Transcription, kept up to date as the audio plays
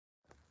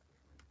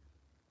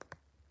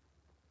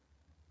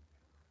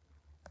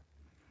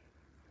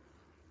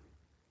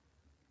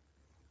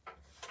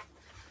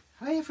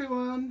Hi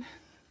everyone.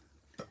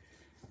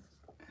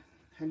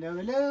 Hello,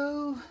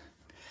 hello.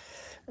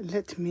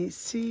 Let me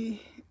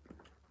see.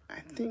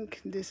 I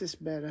think this is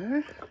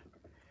better.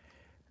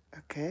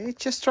 Okay,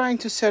 just trying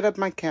to set up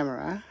my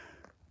camera.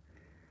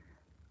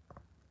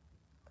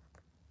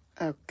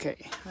 Okay,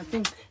 I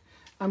think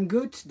I'm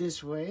good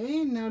this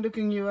way. Now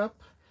looking you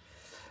up.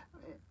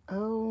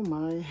 Oh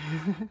my.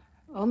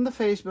 On the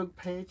Facebook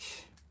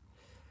page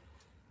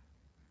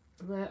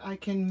where I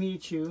can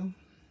meet you.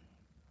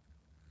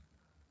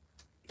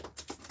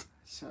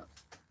 So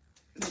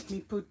let me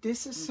put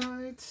this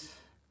aside.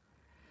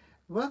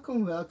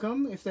 Welcome,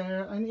 welcome. If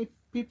there are any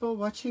people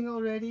watching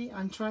already,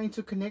 I'm trying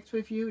to connect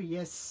with you.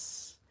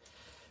 Yes,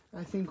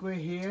 I think we're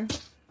here.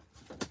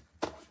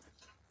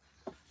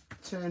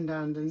 Turn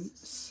down the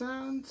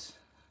sound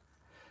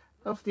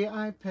of the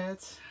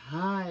iPad.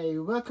 Hi,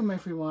 welcome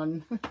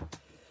everyone.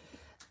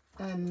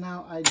 And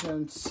now I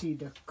don't see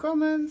the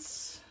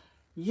comments.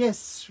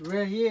 Yes,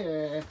 we're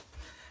here.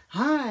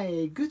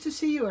 Hi, good to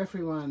see you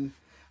everyone.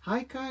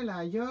 Hi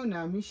Carla,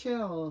 Jona,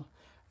 Michelle,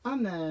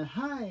 Anne,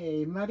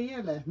 hi,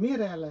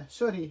 Mirelle,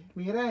 sorry,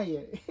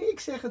 Mireille, ik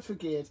zeg het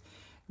verkeerd.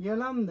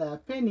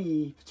 Jolanda,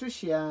 Penny,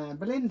 Patricia,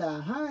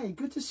 Belinda, hi,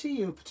 good to see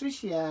you,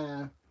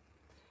 Patricia.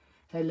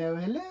 Hello,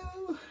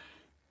 hello.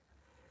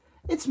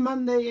 It's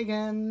Monday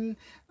again.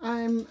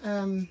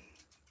 I'm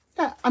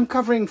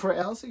covering for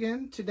Els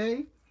again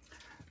today.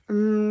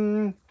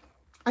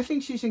 I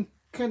think she's in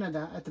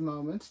Canada at the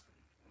moment.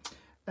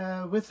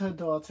 With her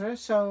daughter,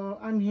 so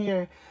I'm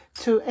here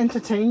to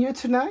entertain you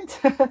tonight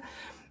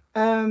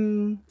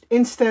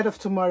instead of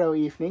tomorrow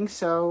evening,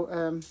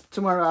 so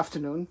tomorrow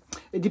afternoon.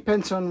 It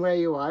depends on where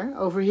you are.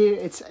 Over here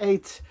it's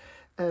 8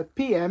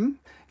 p.m.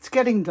 It's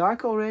getting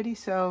dark already,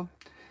 so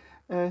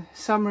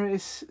summer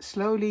is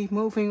slowly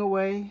moving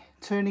away,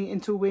 turning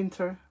into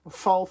winter, or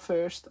fall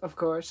first, of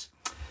course.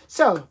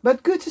 So,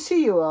 but good to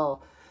see you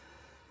all.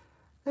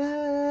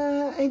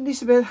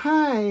 Elizabeth,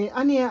 hi.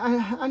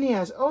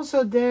 Anya is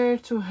also there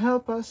to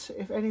help us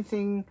if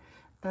anything,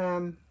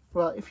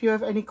 well, if you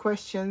have any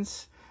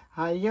questions.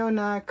 Hi,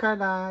 Jona,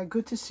 Carla,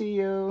 good to see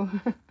you.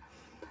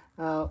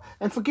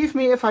 And forgive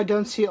me if I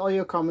don't see all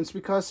your comments,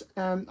 because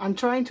I'm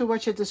trying to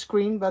watch at the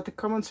screen, but the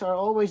comments are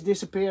always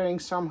disappearing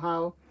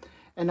somehow,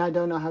 and I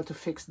don't know how to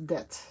fix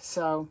that.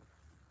 So,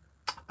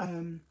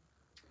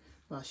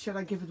 well, shall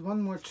I give it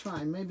one more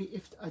try? Maybe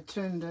if I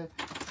turn the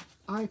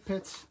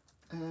iPad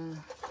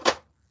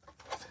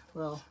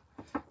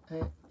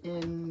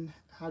in,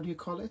 how do you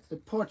call it, the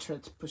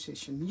portrait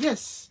position.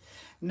 Yes,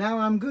 now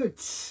I'm good.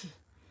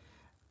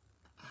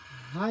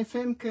 Hi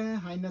Femke,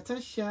 hi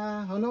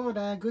Natasha,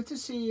 Honora, good to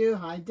see you.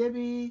 Hi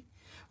Debbie,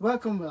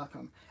 welcome,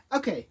 welcome.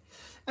 Okay,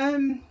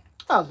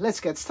 well,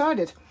 let's get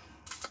started.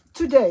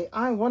 Today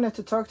I wanted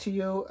to talk to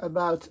you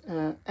about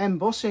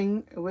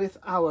embossing with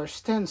our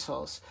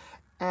stencils.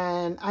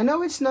 And I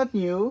know it's not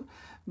new,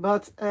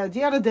 but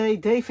the other day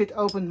David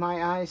opened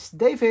my eyes.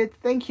 David,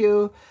 thank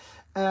you,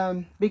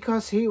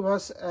 because he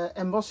was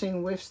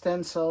embossing with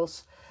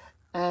stencils,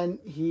 and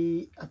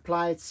he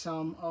applied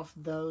some of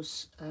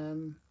those,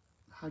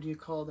 how do you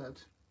call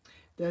that?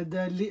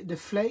 The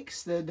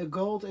flakes, the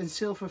gold and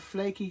silver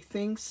flaky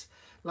things,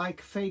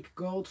 like fake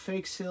gold,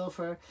 fake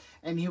silver,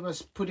 and he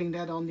was putting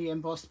that on the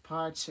embossed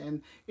parts,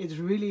 and it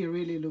really,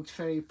 really looked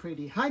very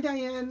pretty. Hi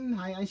Diane,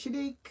 hi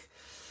Angelique.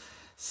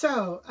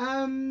 So,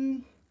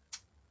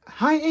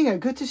 hi Inge,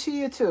 good to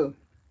see you too.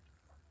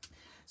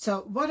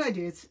 So what I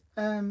did,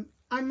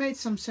 I made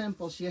some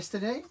samples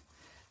yesterday,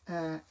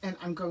 and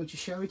I'm going to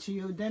show it to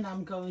you. Then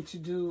I'm going to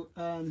do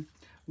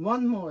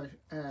one more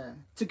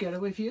together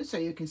with you, so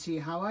you can see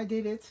how I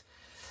did it.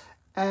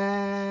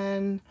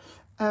 And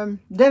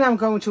then I'm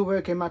going to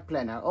work in my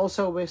planner,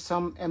 also with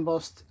some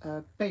embossed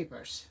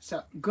papers.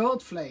 So,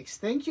 gold flakes.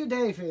 Thank you,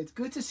 David.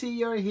 Good to see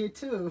you're here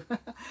too.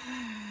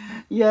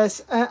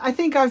 Yes, I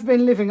think I've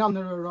been living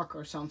under a rock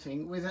or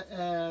something with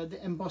the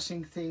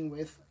embossing thing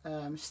with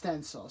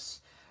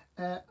stencils.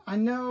 I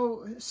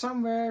know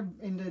somewhere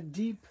in the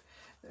deep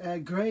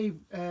grey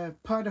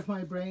part of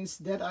my brains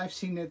that I've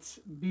seen it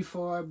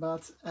before,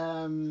 but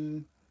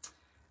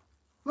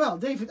well,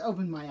 David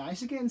opened my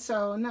eyes again,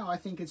 so now I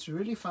think it's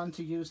really fun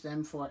to use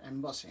them for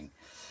embossing.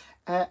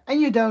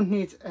 And you don't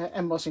need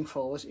embossing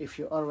folders if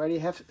you already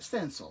have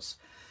stencils.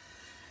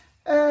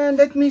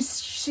 Let me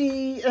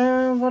see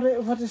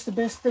what is the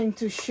best thing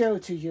to show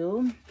to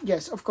you.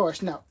 Yes, of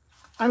course. Now,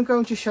 I'm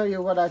going to show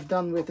you what I've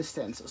done with the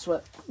stencils.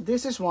 Well,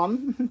 this is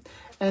one,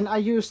 and I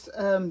used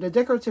the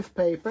decorative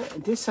paper.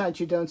 This side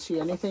you don't see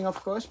anything,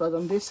 of course, but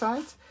on this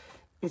side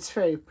it's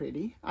very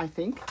pretty, I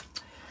think.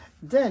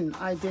 Then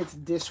I did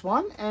this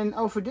one, and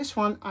over this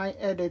one I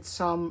added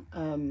some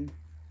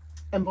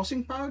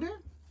embossing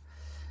powder,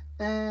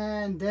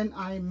 and then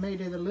I made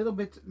it a little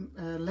bit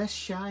less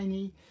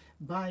shiny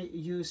by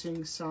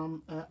using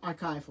some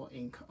archival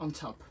ink on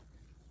top.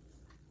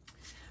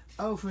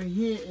 Over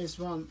here is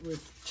one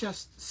with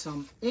just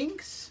some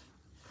inks.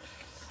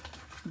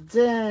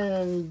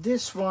 Then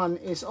this one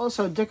is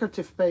also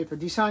decorative paper,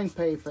 design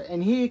paper,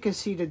 and here you can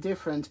see the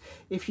difference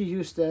if you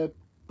use the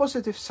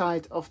positive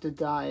side of the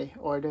die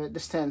or the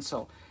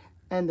stencil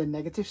and the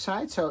negative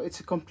side. So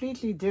it's a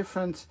completely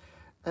different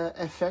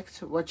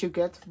effect what you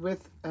get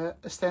with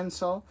a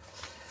stencil.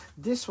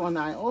 This one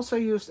I also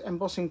used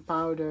embossing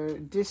powder.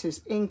 This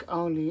is ink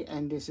only,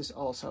 and this is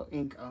also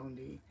ink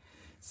only.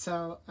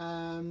 So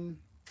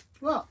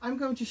well, I'm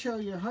going to show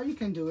you how you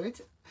can do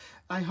it.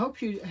 I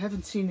hope you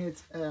haven't seen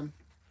it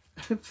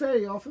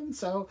very often,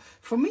 so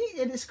for me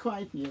it is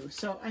quite new,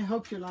 so I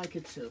hope you like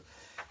it too.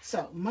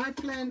 So my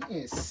plan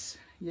is,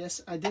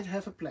 yes, I did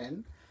have a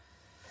plan,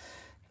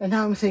 and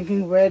now I'm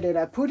thinking, where did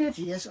I put it?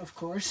 Yes, of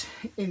course,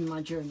 in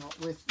my journal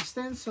with the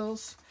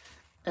stencils.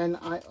 And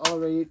I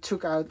already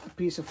took out a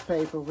piece of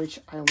paper which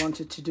I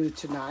wanted to do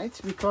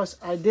tonight, because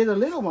I did a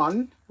little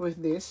one with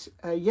this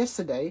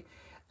yesterday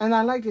and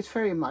I liked it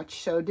very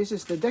much. So this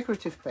is the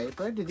decorative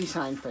paper, the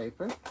design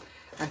paper.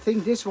 I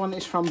think this one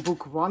is from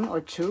book 1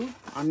 or 2,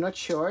 I'm not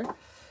sure.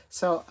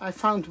 So I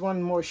found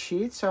one more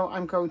sheet, so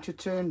I'm going to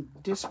turn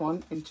this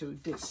one into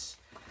this.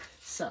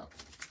 So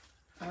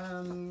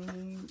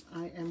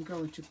I am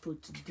going to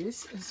put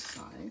this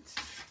aside.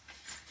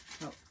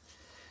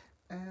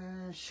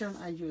 Shall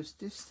I use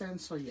this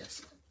stencil?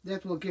 Yes,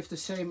 that will give the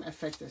same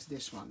effect as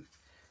this one.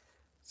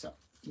 So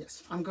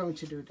yes, I'm going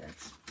to do that.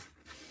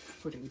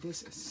 Putting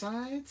this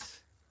aside.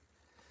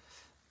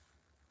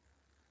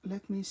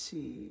 Let me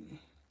see.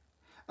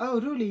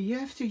 Oh, really, you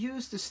have to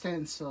use the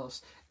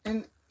stencils.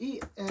 And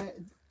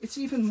it's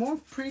even more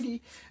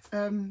pretty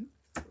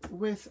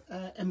with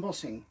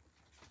embossing.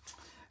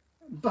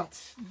 But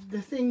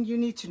the thing you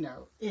need to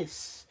know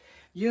is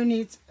you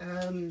need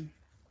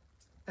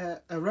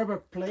a rubber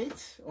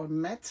plate or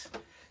mat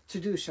to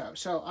do so.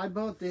 So I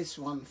bought this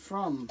one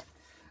from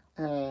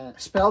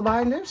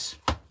Spellbinders,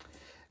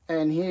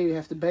 and here you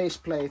have the base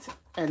plate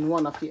and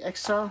one of the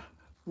extra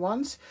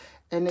ones,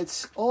 and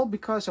it's all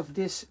because of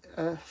this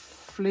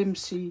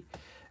flimsy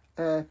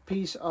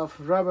piece of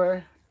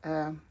rubber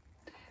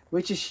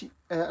which is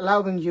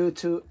allowing you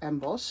to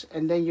emboss,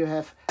 and then you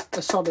have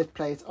a solid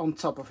plate on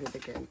top of it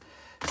again.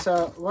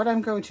 So what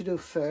I'm going to do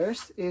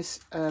first is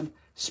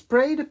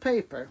spray the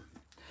paper.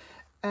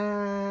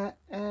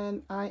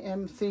 And I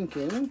am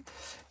thinking,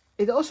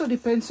 it also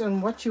depends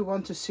on what you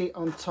want to see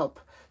on top.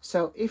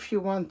 So if you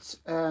want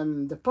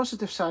the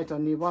positive side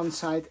on the one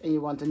side and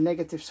you want the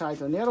negative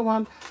side on the other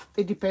one,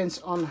 it depends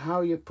on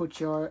how you put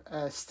your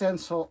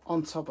stencil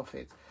on top of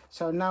it.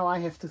 So now I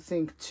have to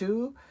think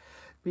too,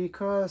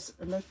 because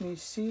let me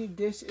see,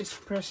 this is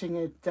pressing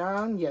it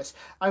down. Yes,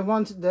 I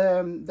want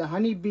the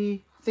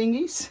honeybee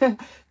thingies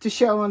to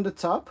show on the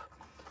top.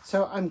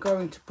 So I'm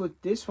going to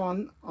put this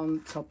one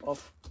on top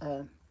of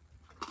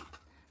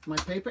my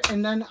paper,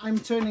 and then I'm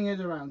turning it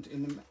around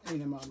in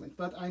a moment.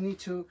 But I need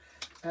to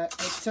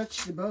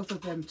attach both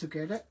of them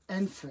together.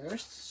 And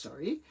first,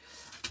 sorry,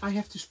 I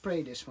have to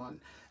spray this one.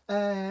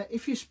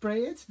 If you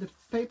spray it, the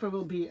paper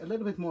will be a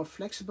little bit more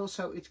flexible,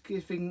 so it's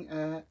giving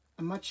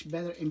a much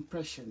better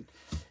impression.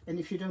 And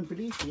if you don't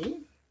believe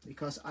me,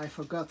 because I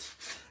forgot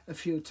a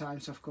few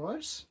times, of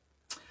course,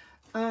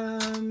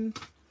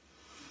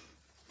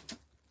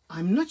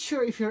 I'm not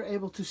sure if you're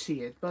able to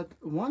see it, but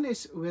one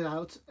is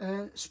without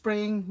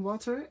spraying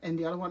water and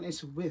the other one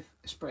is with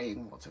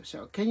spraying water.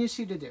 So can you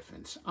see the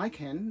difference? I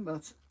can,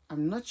 but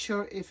I'm not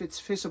sure if it's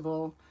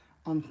visible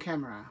on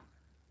camera.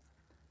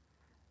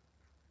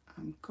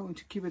 I'm going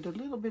to keep it a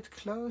little bit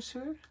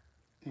closer.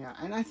 Yeah,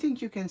 and I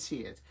think you can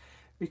see it,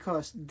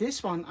 because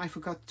this one I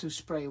forgot to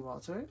spray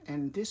water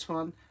and this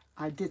one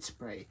I did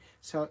spray.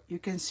 So you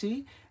can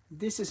see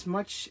this is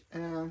much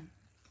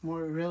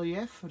more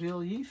relief.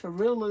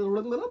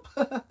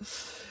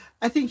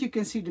 I think you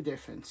can see the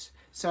difference.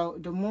 So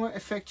the more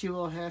effect you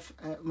will have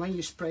when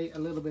you spray a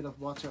little bit of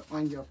water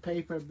on your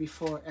paper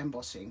before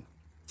embossing.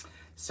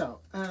 So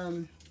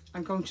I'm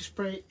going to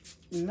spray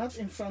not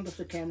in front of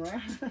the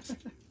camera.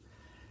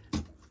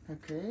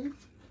 Okay,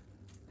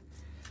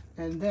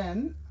 and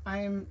then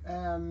I'm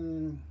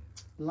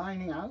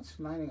lining out,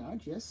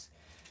 yes,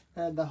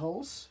 the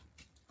holes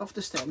of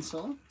the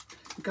stencil,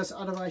 because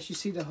otherwise you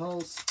see the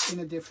holes in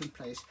a different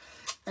place.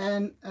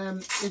 And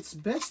it's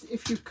best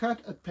if you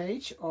cut a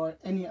page or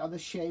any other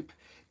shape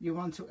you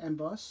want to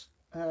emboss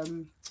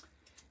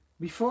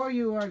before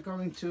you are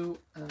going to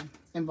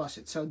emboss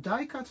it. So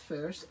die cut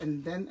first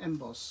and then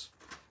emboss.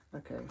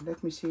 Okay,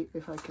 let me see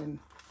if I can.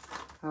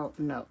 Oh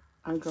no,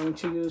 I'm going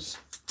to use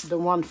the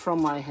one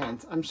from my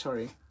hand. I'm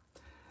sorry.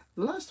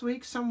 Last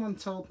week someone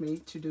told me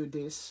to do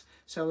this,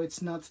 so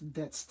it's not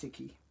that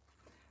sticky.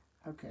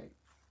 Okay,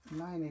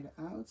 line it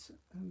out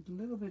a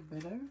little bit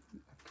better.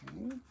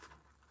 Okay,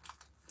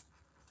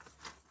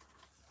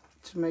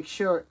 to make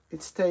sure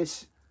it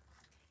stays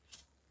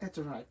at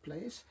the right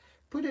place,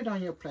 put it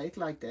on your plate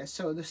like this.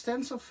 So the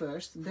stencil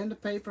first, then the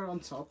paper on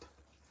top,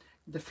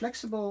 the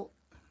flexible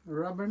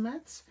rubber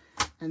mat,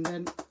 and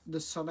then the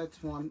solid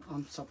one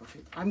on top of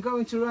it. I'm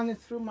going to run it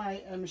through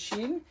my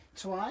machine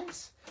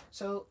twice,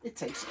 so it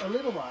takes a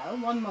little while.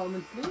 One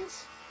moment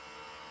please.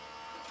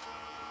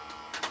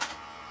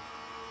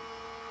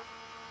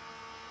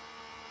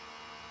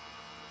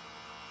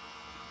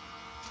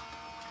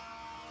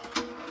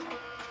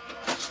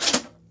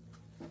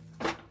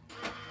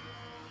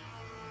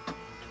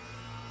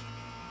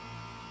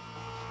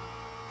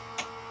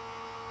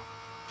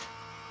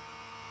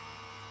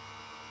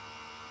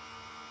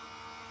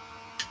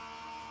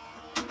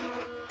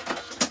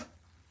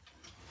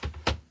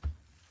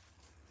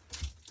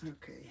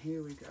 Okay,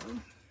 here we go.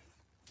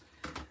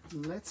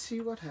 Let's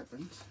see what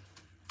happens.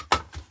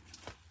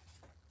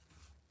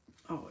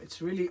 Oh,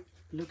 it's really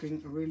looking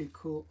really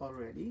cool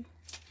already.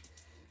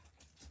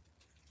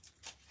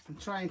 I'm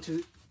trying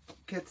to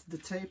get the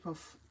tape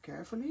off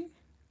carefully.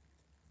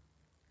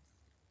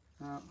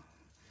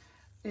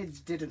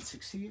 It didn't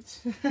succeed.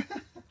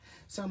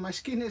 So my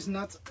skin is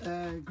not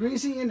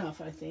greasy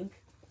enough, I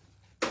think.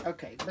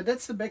 Okay, but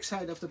that's the back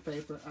side of the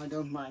paper. I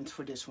don't mind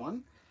for this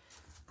one.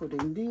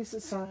 Putting these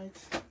aside.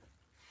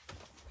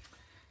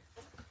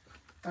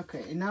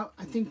 Okay, and now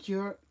I think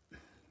you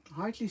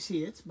hardly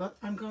see it, but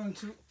I'm going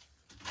to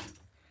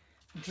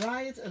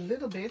dry it a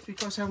little bit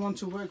because I want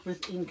to work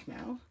with ink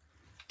now.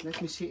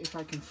 Let me see if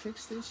I can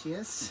fix this.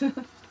 Yes.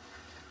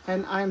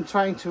 And I'm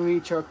trying to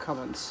read your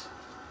comments.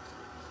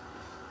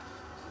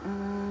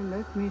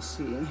 Let me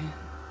see.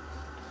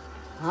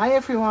 Hi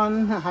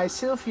everyone. Hi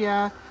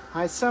Sylvia.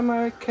 Hi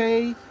Summer.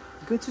 Kay.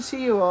 Good to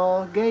see you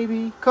all.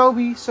 Gaby.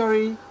 Kobe,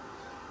 sorry.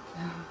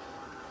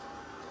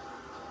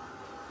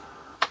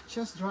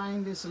 Just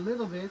drying this a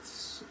little bit.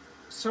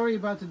 Sorry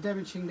about the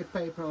damaging the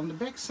paper on the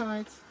back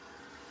side.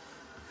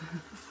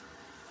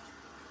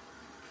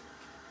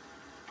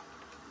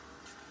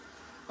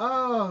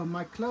 Oh,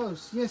 my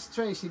clothes. Yes,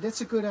 Tracy,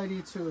 that's a good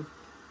idea too.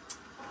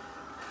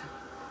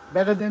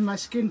 Better than my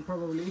skin,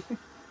 probably.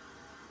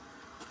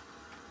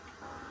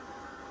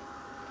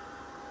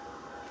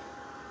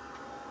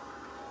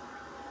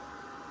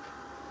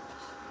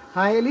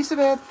 Hi,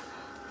 Elizabeth.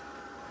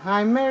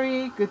 Hi,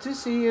 Mary. Good to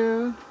see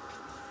you.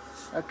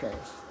 Okay,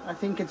 I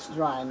think it's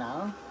dry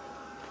now.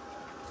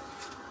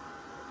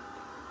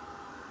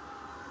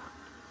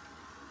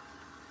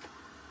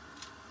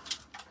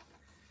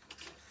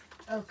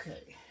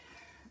 Okay,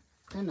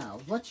 and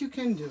now what you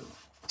can do.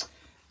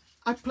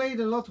 I played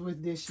a lot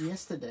with this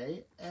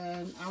yesterday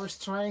and I was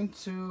trying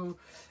to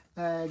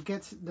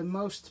get the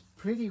most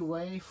pretty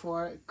way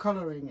for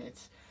coloring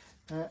it.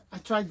 I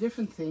tried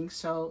different things,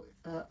 so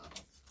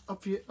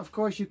of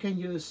course you can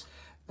use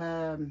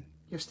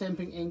your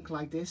stamping ink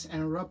like this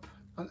and rub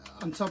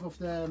on top of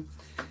the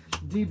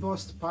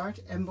embossed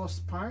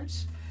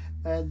parts.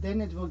 Then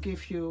it will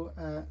give you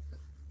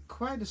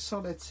quite a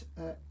solid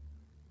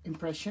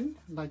impression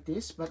like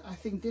this, but I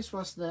think this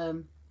was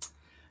the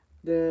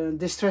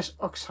distress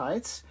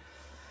oxides.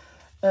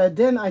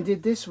 Then I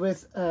did this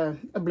with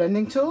a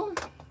blending tool.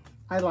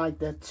 I like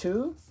that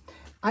too.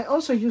 I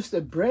also used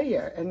a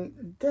brayer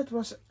and that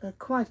was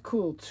quite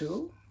cool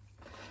too.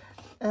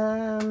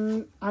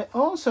 I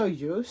also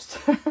used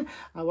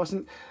I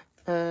wasn't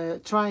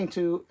trying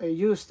to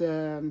use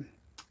the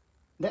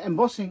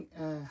embossing,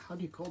 how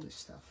do you call this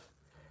stuff?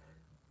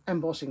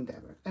 Embossing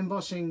dabber,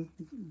 embossing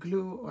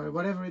glue or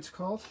whatever it's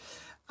called.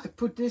 I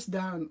put this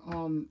down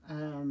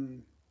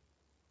on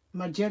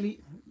my jelly,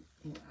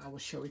 I will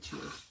show it to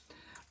you,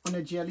 on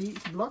a jelly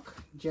block,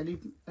 jelly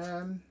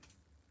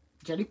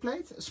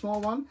plate, a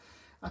small one.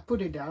 I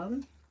put it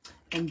down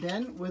and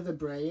then with a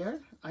brayer,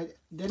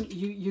 then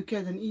you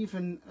get an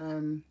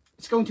even,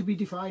 it's going to be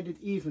divided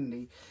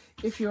evenly.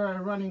 If you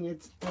are running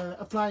it,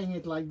 applying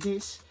it like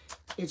this,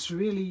 it's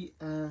really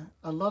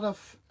a lot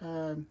of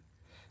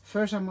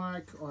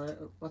Versamark,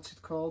 or what's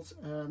it called,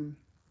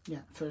 yeah,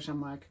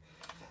 Versamark,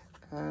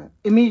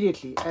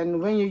 immediately.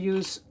 And when you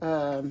use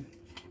a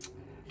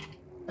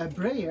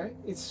brayer,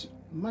 it's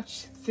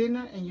much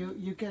thinner and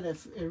you get a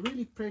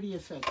really pretty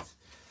effect.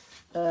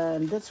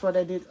 And that's what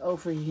I did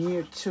over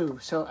here too.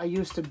 So I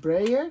used the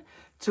brayer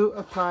to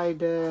apply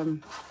the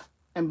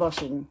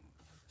embossing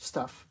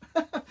stuff.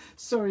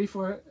 Sorry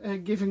for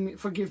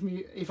forgive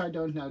me if I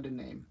don't know the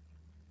name.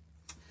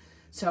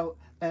 So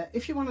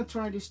if you want to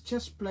try this,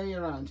 just play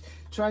around.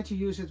 Try to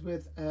use it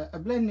with a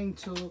blending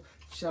tool.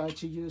 Try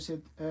to use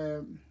it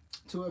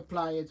to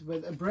apply it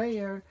with a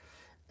brayer,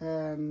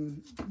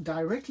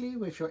 directly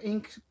with your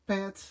ink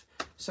pad.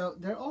 So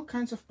there are all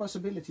kinds of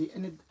possibility,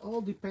 and it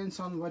all depends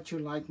on what you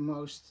like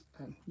most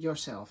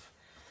yourself.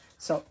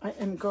 So I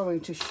am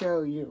going to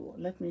show you.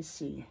 Let me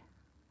see.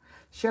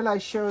 Shall I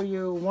show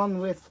you one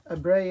with a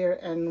brayer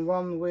and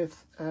one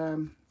with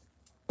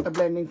a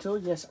blending tool?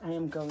 Yes, I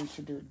am going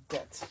to do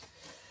that.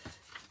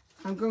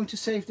 I'm going to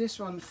save this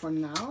one for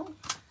now.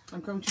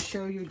 I'm going to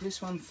show you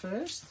this one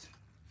first.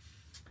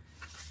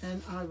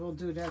 And I will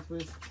do that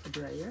with a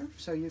brayer,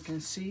 so you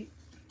can see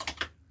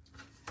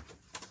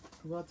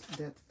what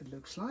that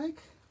looks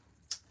like.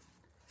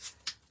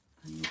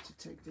 I need to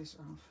take this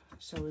off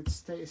so it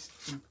stays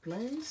in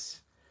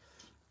place.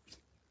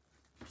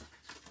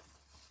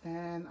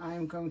 And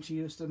I'm going to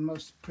use the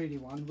most pretty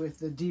one with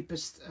the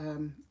deepest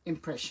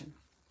impression.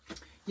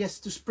 Yes,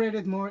 to spread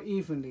it more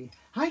evenly.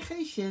 Hi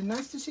Geesje,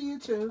 nice to see you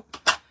too.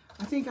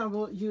 I think I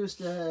will use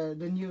the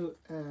new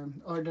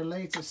or the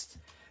latest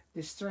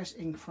distress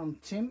ink from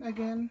Tim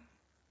again.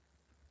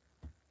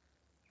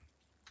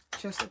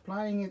 Just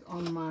applying it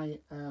on my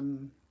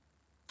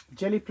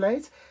jelly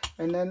plate,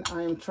 and then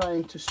I am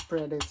trying to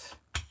spread it.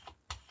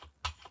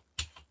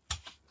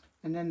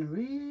 And then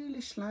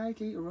really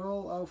slightly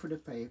roll over the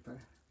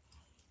paper.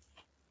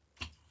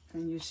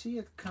 And you see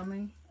it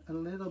coming a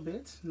little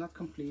bit, not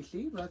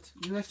completely, but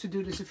you have to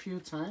do this a few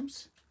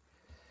times.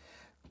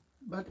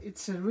 But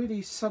it's a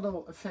really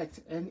subtle effect,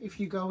 and if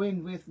you go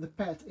in with the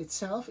pad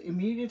itself,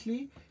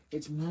 immediately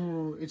it's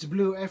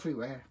blue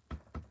everywhere.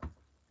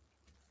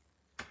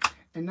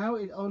 And now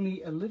it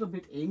only a little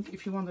bit ink.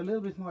 If you want a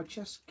little bit more,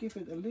 just give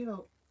it a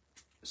little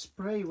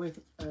spray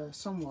with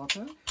some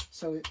water,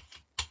 so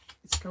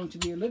it's going to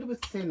be a little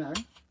bit thinner.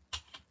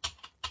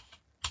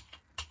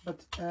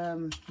 But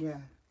yeah,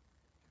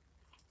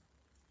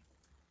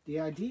 the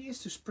idea is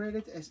to spread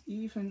it as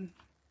even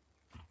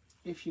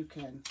if you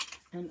can.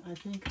 And I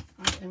think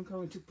I am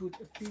going to put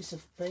a piece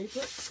of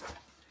paper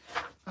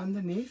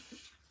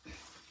underneath,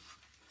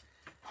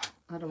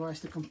 otherwise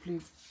the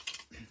complete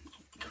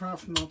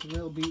craft mat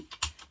will be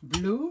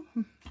blue.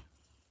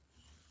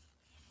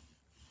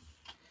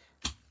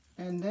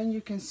 And then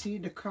you can see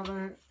the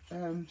color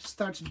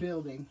starts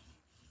building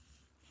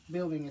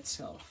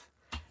itself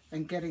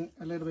and getting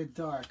a little bit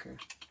darker.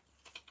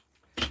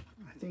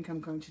 I think I'm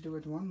going to do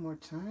it one more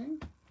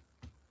time.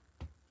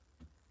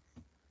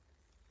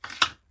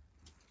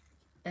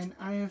 And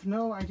I have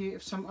no idea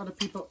if some other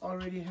people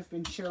already have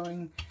been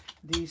showing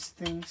these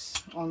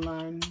things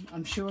online.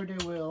 I'm sure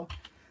they will.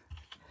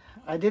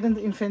 I didn't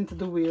invent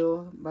the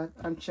wheel, but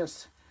I'm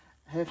just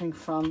having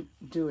fun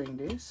doing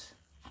this.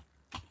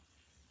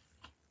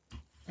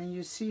 And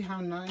you see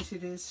how nice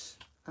it is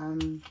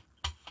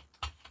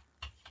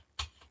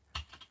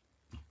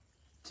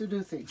to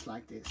do things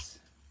like this.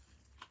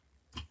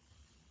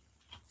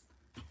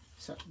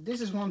 So this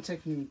is one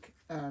technique.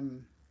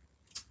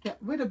 Yeah,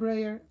 with a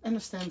brayer and a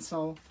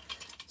stencil,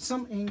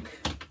 some ink,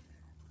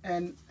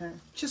 and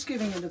just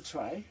giving it a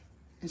try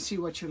and see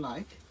what you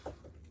like.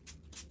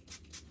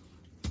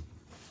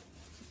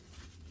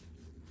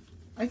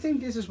 I think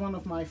this is one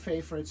of my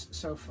favorites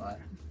so far.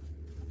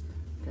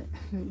 Okay.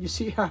 You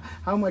see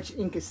how much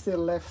ink is still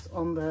left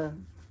on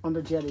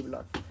the jelly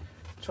block.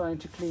 Trying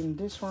to clean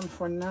this one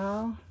for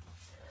now.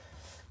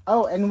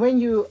 Oh, and when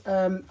you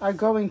are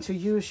going to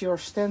use your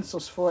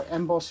stencils for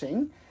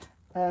embossing,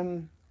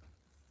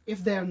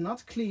 if they're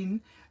not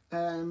clean,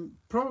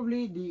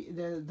 probably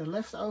the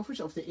leftovers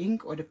of the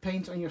ink or the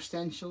paint on your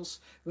stencils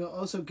will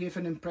also give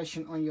an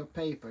impression on your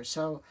paper.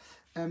 So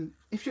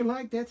if you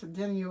like that,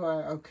 then you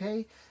are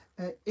okay.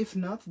 If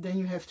not, then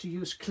you have to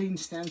use clean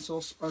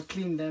stencils or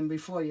clean them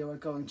before you are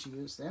going to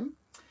use them.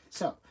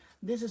 So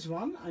this is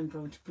one. I'm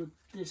going to put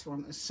this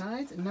one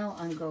aside, and now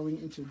I'm going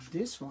into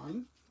this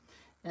one.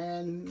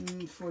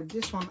 And for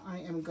this one I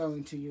am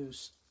going to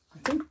use, I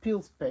think,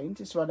 peeled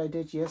paint is what I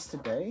did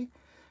yesterday.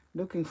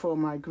 Looking for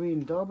my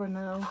green dauber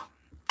now.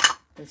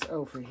 It's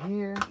over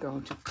here.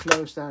 Going to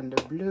close down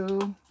the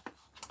blue.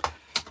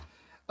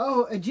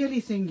 Oh, a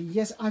jelly thingy.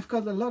 Yes, I've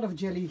got a lot of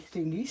jelly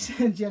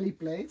thingies, jelly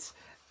plates.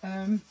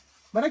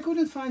 But I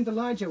couldn't find the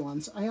larger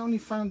ones. I only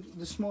found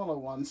the smaller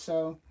ones.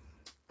 So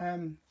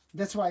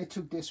that's why I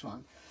took this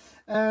one.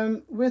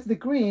 With the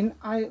green,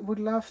 I would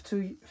love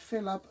to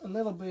fill up a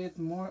little bit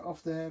more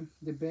of the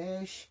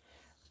beige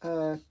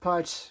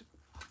parts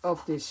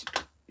of this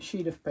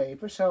sheet of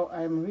paper. So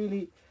I'm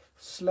really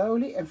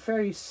slowly and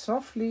very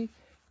softly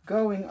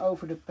going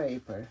over the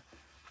paper,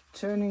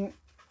 turning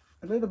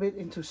a little bit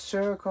into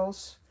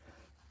circles,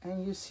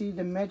 and you see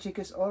the magic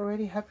is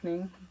already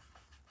happening.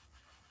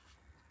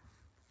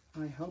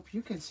 I hope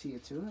you can see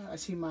it too. I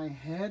see my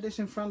head is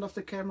in front of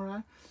the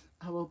camera.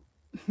 I will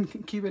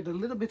keep it a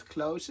little bit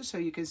closer so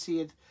you can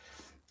see it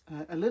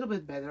a little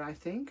bit better, I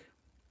think.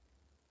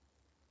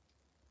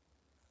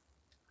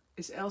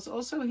 Is Els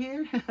also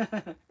here?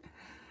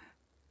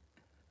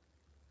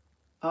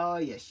 Oh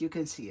yes, you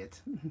can see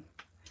it.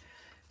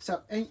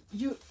 So, and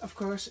you, of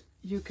course,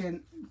 you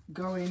can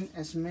go in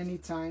as many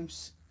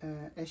times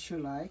as you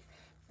like,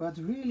 but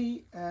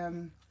really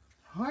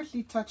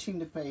hardly touching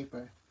the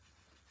paper.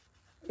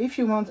 If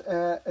you want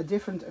a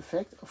different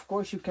effect, of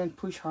course you can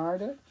push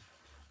harder,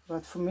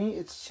 but for me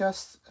it's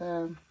just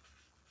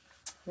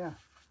yeah,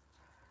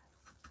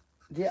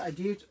 the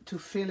idea to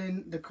fill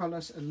in the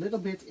colors a little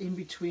bit in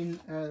between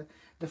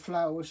the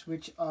flowers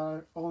which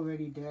are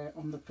already there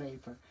on the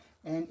paper.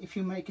 And if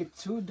you make it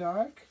too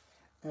dark,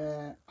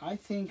 I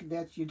think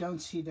that you don't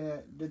see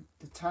the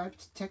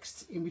typed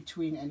text in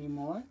between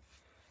anymore.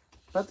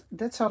 But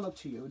that's all up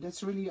to you.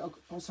 That's really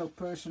also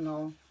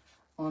personal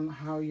on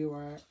how you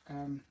are,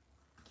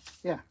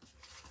 yeah,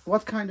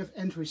 what kind of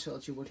end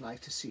result you would like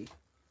to see.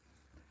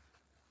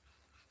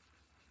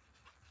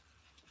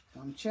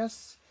 I'm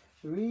just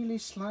really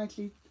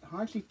slightly,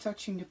 hardly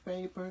touching the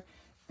paper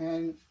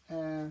and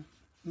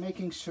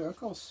making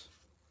circles.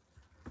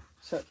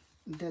 So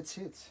that's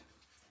it.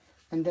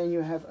 And then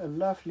you have a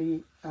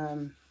lovely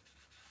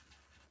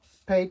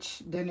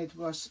page than it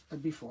was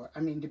before.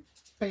 I mean, the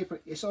paper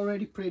is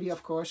already pretty,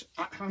 of course,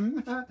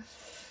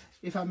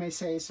 if I may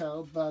say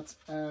so, but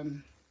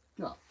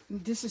well,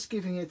 this is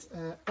giving it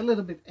a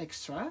little bit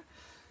extra.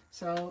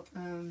 So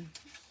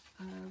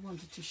I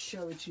wanted to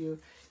show it to you.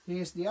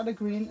 Here's the other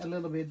green, a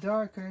little bit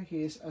darker.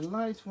 Here's a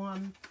light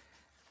one.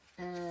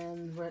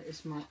 And where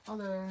is my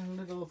other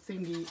little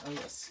thingy? Oh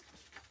yes,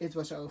 it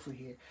was over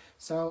here.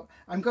 So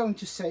I'm going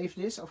to save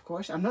this, of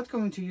course. I'm not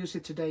going to use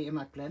it today in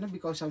my planner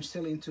because I'm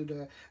still into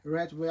the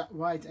red,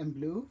 white and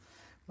blue.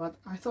 But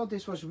I thought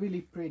this was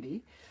really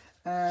pretty.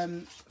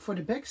 For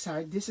the back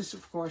side, this is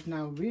of course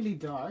now really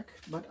dark,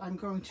 but I'm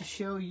going to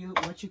show you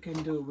what you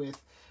can do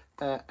with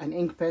an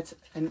ink pad,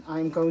 and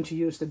I'm going to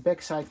use the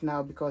back side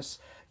now because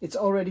it's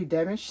already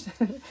damaged.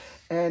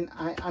 And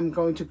I'm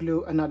going to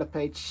glue another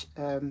page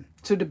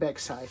to the back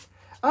side.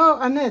 Oh,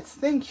 Annette,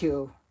 thank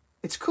you.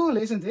 It's cool,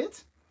 isn't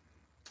it?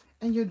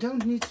 And you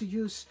don't need to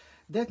use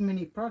that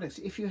many products.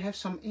 If you have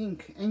some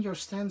ink and your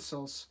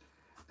stencils,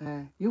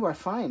 you are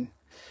fine.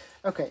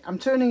 Okay, I'm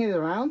turning it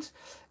around.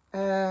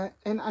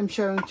 And I'm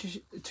showing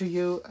to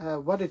you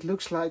what it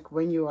looks like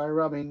when you are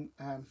rubbing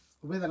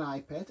with an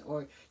iPad,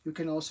 or you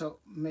can also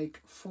make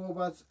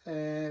forward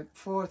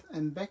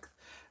and back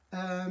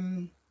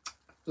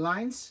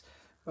lines,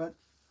 but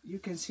you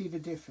can see the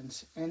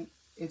difference, and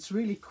it's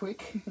really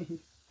quick.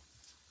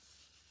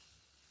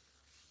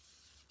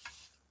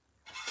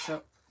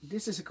 So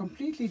this is a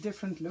completely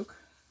different look,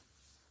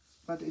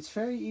 but it's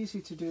very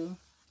easy to do,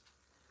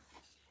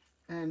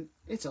 and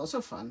it's also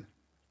fun.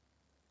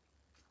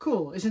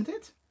 Cool, isn't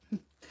it?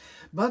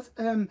 But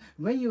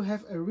when you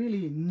have a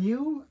really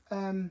new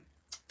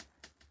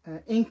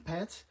ink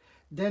pad,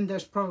 then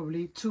there's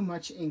probably too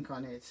much ink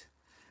on it.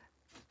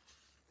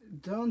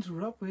 Don't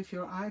rub with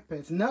your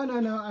iPad. No,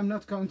 I'm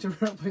not going to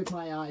rub with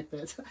my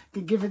iPad. I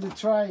can give it a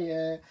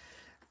try,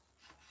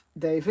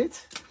 David.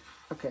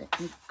 Okay,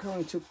 I'm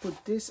going to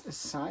put this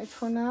aside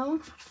for now.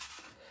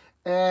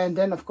 And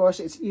then of course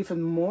it's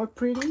even more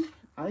pretty,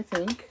 I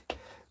think,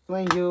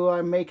 when you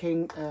are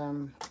making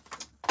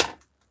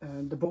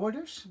the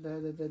borders,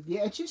 the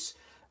edges,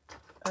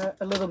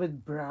 a little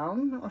bit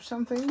brown or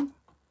something.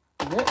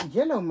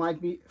 Yellow might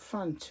be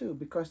fun too,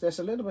 because there's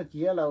a little bit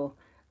yellow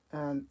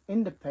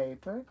in the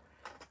paper.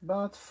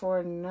 But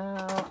for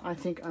now, I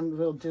think I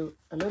will do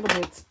a little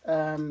bit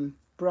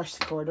brushed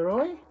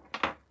corduroy.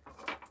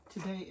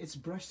 Today it's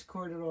brushed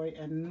corduroy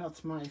and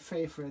not my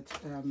favorite,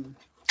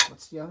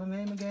 what's the other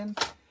name again?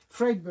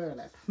 Frayed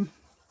burlap.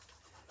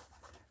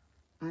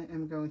 I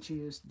am going to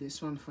use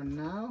this one for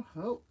now.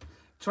 Oh,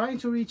 trying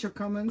to read your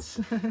comments.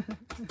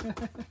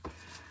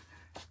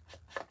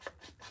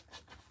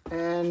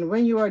 And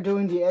when you are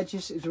doing the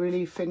edges, it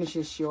really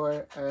finishes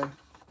your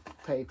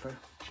paper.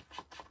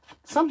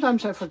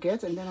 Sometimes I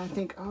forget and then I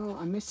think, oh,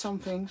 I missed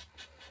something.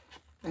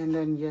 And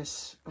then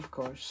yes, of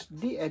course,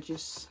 the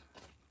edges.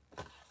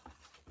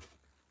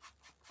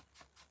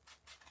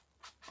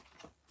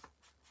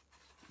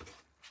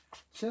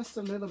 Just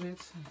a little bit.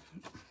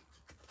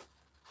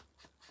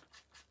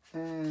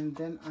 And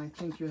then I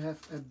think you have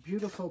a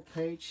beautiful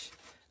page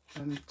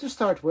to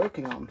start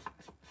working on.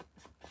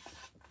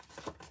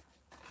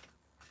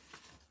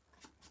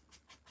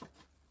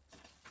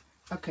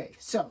 Okay,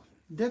 so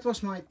that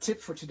was my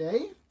tip for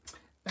today.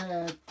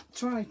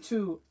 Try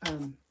to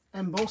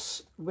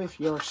emboss with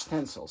your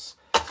stencils.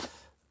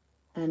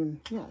 And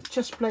yeah,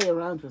 just play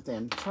around with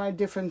them. Try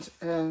different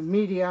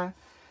media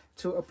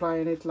to apply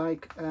in it,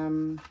 like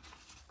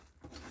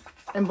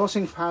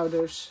embossing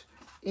powders,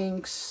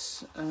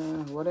 inks,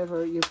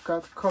 whatever you've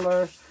got,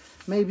 color,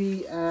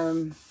 maybe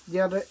the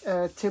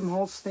other Tim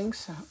Holtz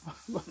things.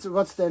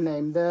 What's their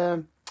name?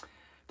 The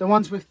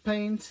ones with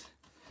paint.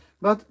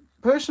 But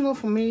personal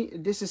for me,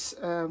 this is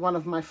one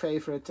of my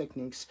favorite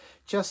techniques.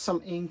 Just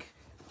some ink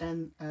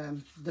and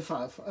the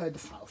file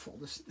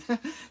folders.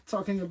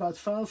 Talking about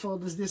file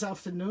folders this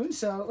afternoon,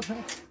 so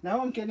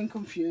now I'm getting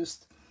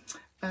confused.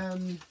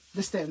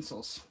 The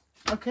stencils.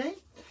 Okay.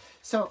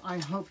 So I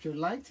hope you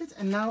liked it,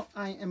 and now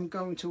I am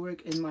going to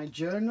work in my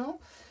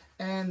journal,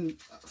 and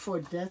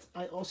for that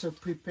I also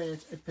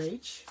prepared a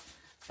page.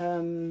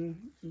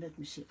 Let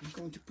me see, I'm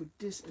going to put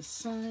this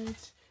aside.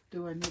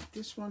 Do I need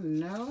this one?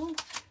 No,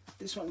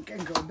 this one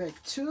can go back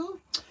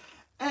too.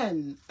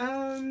 And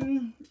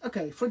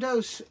okay, for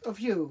those of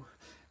you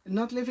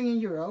not living in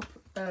Europe,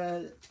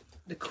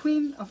 the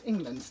Queen of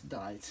England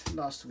died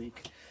last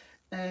week,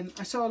 and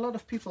I saw a lot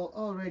of people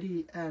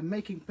already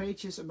making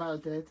pages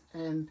about that.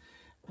 And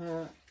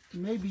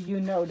maybe you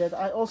know that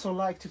I also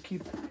like to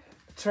keep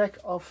track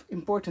of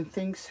important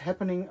things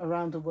happening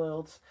around the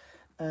world.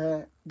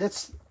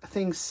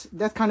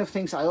 That kind of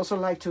things I also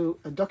like to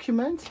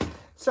document.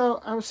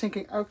 So I was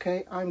thinking,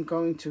 okay, I'm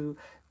going to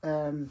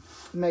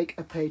make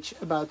a page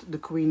about the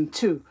Queen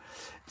too.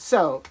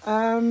 So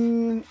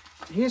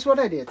here's what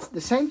I did.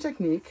 The same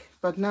technique,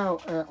 but now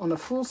on a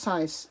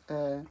full-size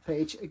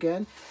page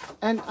again,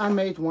 and I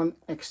made one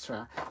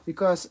extra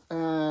because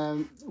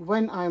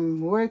when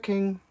I'm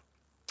working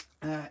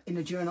in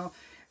a journal,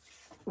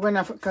 when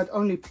I've got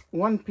only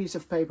one piece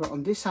of paper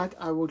on this side,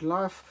 I would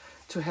love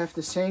to have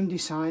the same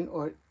design,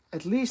 or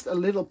at least a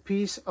little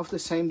piece of the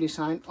same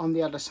design on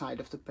the other side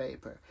of the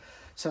paper.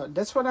 So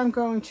that's what I'm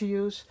going to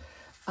use.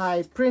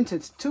 I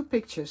printed 2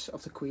 pictures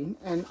of the Queen,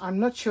 and I'm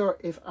not sure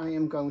if I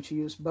am going to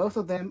use both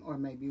of them or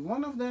maybe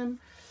one of them.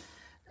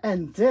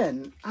 And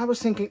then I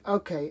was thinking,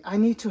 okay, I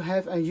need to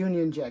have a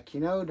Union Jack, you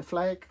know, the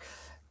flag.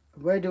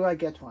 where do I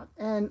get one?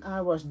 And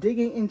I was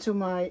digging into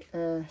my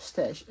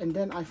stash, and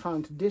then I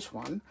found this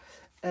one,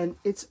 and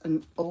it's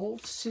an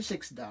old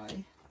Sizzix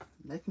die.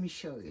 Let me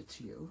show it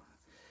to you.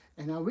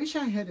 And I wish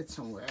I had it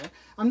somewhere.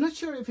 I'm not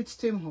sure if it's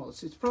Tim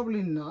Holtz. It's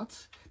probably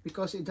not,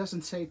 because it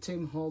doesn't say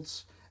Tim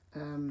Holtz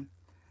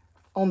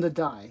on the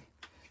die.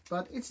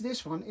 But it's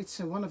this one. It's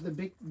one of the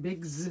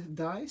big Z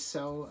dies.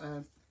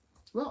 So,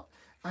 well,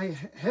 I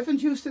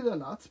haven't used it a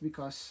lot,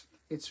 because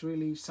it's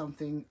really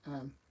something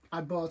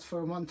I bought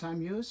for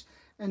one-time use.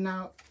 And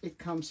now it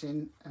comes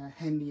in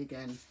handy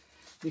again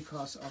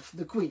because of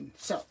the Queen.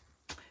 So,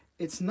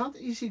 it's not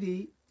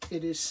ECD.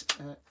 It is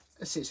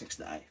a Sizzix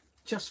die.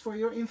 Just for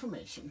your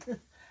information.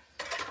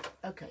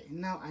 Okay,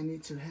 now I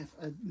need to have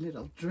a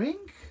little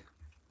drink.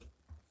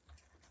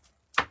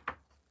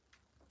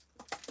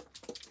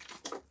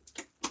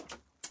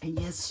 And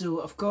yes, Sue,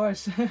 of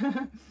course.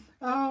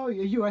 Oh,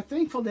 you are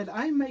thankful that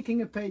I'm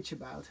making a page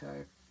about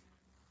her.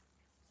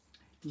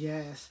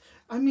 Yes,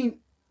 I mean,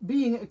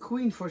 being a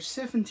queen for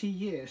 70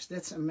 years,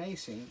 that's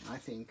amazing, I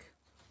think.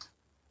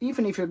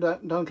 Even if you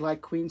don't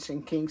like queens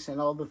and kings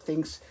and all the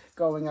things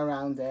going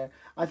around there,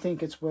 I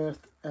think it's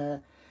worth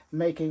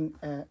making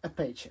a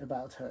page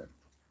about her.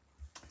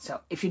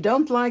 So if you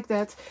don't like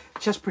that,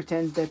 just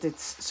pretend that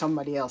it's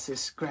somebody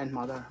else's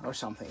grandmother or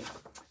something.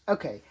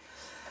 Okay.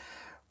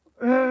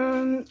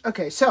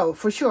 Okay, so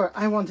for sure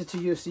I wanted to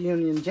use the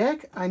Union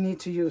Jack. I need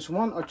to use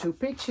 1 or 2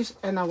 pictures,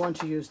 and I want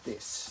to use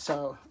this.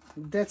 So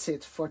that's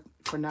it for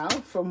now,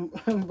 from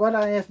what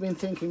I have been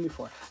thinking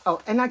before.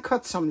 Oh, and I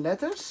cut some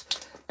letters,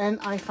 and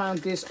I found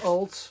this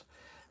old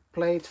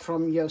plate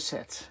from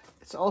Josette.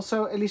 It's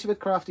also Elizabeth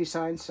Craft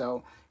Design,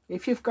 so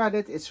if you've got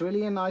it, it's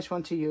really a nice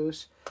one to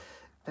use,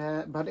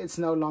 but it's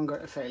no longer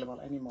available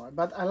anymore.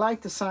 But I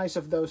like the size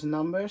of those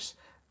numbers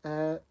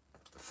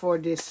for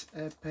this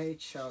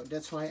page, so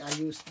that's why I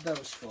used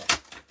those for.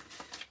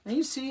 And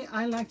you see,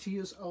 I like to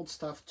use old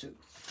stuff too.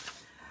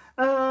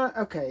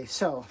 Okay,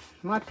 so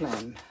my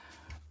plan,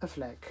 a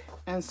flag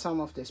and some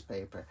of this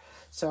paper.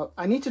 So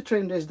I need to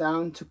trim this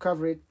down to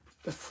cover it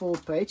a full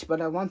page, but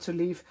I want to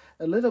leave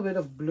a little bit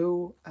of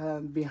blue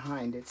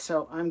behind it.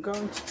 So I'm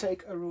going to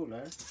take a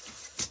ruler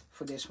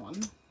for this one.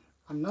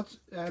 I'm not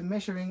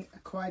measuring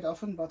quite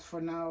often, but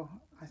for now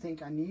I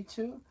think I need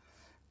to.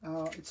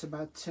 It's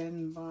about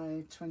 10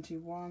 by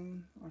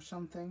 21 or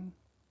something.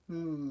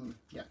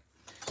 Yeah,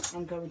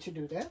 I'm going to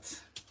do that.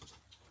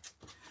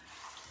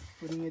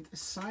 Putting it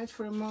aside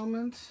for a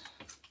moment.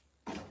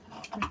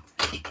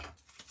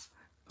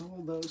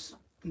 All those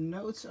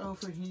notes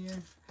over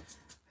here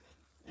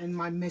and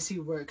my messy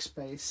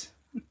workspace.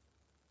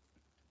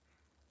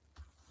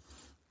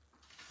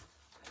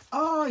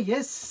 Oh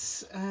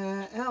yes,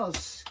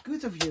 Els,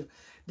 good of you.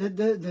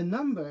 The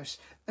numbers.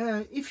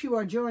 If you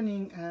are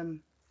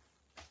joining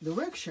the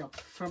workshop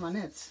from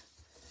Annette,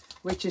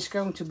 which is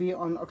going to be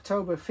on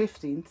October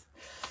 15th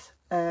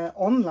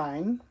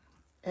online,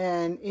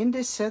 and in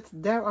this set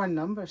there are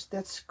numbers.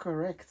 That's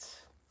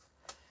correct.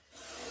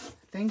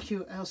 Thank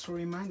you, Els, for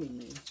reminding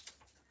me.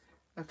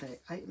 Okay,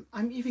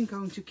 I'm even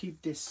going to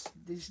keep these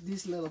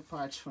little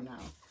parts for now.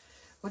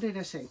 What did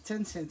I say?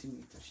 10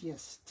 centimeters.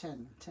 Yes,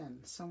 10,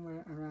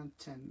 somewhere around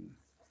 10.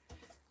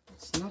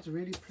 It's not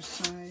really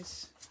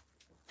precise.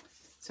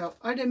 So,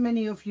 are there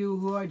many of you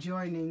who are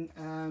joining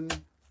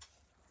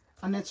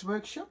Annette's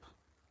workshop?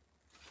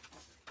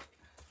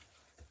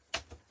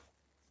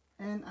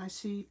 And I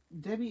see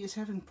Debbie is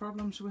having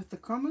problems with the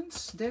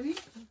comments. Debbie,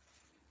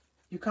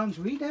 you can't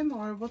read them,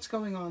 or what's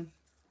going on?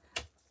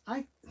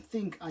 I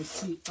think I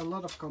see a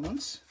lot of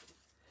comments.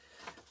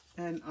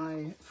 And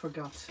I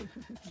forgot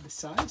the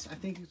size. I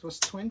think it was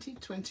 20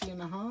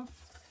 and a half.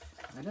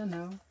 I don't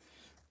know.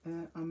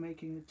 I'm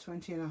making it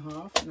 20 and a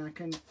half, and I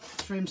can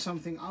trim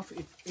something off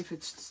if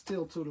it's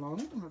still too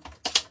long.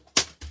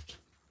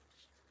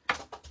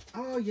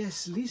 Oh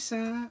yes,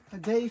 Lisa,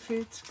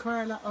 David,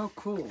 Carla. Oh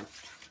cool.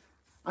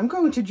 I'm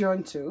going to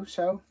join too,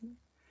 so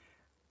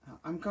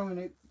I'm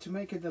going to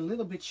make it a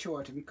little bit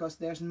shorter, because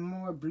there's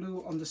more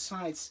blue on the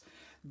sides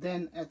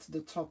than at the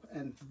top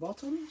and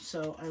bottom.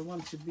 So I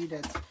want to be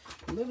that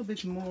a little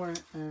bit more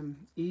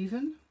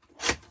even.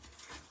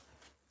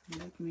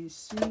 Let me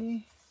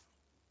see.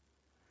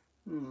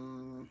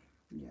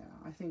 Yeah,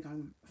 I think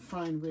I'm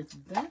fine with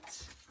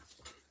that.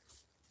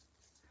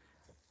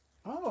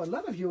 Oh, a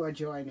lot of you are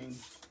joining.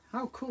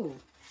 How cool.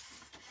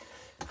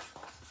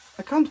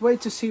 I can't wait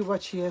to see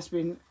what she has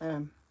been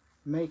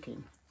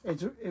making.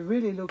 It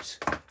really looks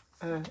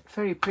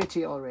very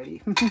pretty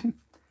already.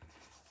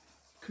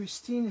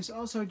 Christine is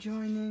also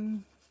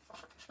joining.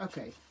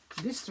 Okay,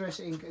 Distress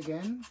ink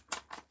again.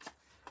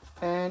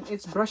 And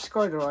it's brushed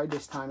corduroy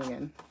this time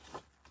again.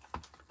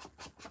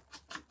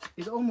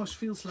 It almost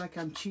feels like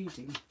I'm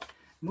cheating.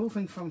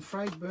 Moving from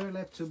fried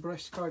burlap to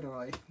brushed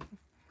corduroy.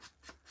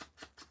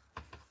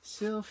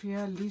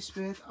 Sylvia,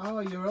 Lisbeth, oh,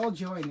 you're all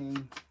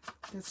joining.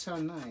 That's so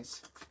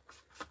nice.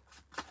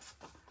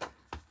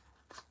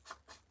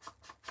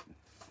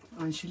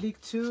 Angelique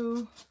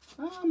too.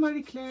 Oh,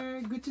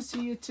 Marie-Claire, good to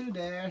see you too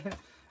there.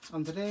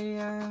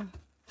 Andrea.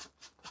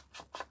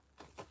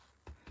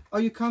 Oh,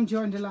 you can't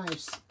join the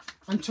lives.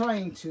 I'm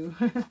trying to.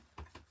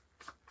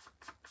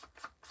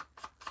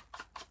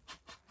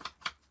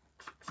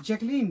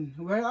 Jacqueline,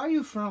 where are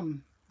you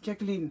from?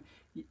 Jacqueline,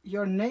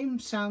 your name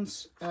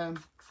sounds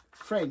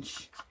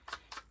French.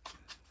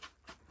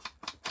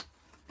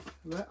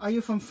 Where, are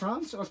you from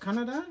France or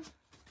Canada?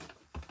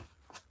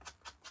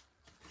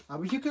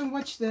 But you can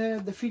watch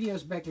the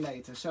videos back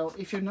later. So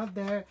if you're not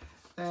there,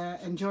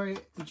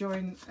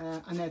 join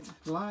Annette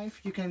live.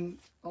 You can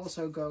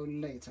also go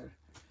later.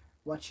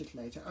 Watch it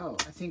later. Oh,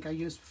 I think I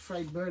used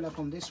frayed burlap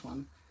on this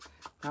one.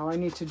 Now I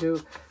need to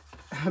do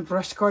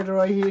brushed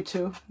corduroy here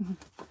too.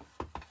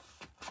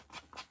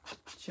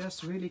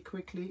 Just really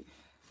quickly.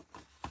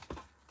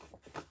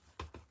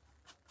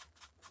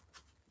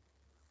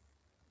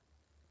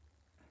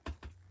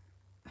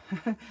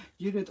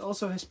 Judith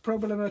also has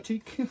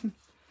problematic.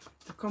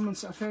 The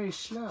comments are very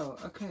slow.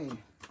 Okay.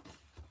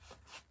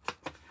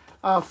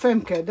 Oh,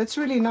 Femke, that's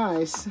really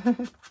nice.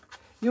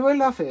 You will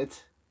love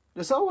it.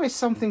 There's always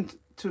something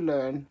to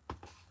learn.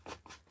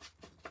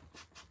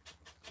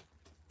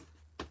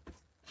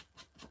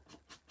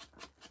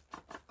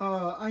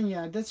 Oh,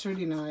 Anya, that's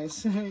really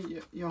nice.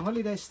 Your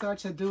holiday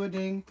starts at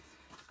Doodling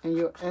and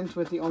you end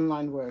with the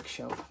online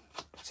workshop.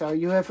 So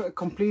you have a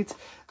complete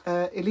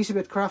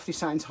Elizabeth Craft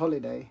Designs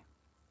holiday.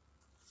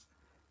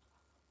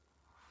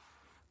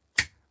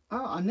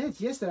 Oh, Annette,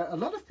 yes, there are a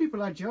lot of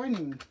people are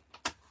joining.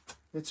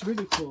 That's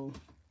really cool.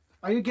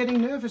 Are you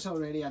getting nervous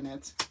already,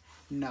 Annette?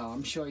 No,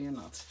 I'm sure you're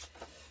not.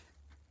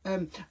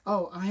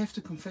 Oh, I have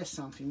to confess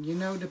something. You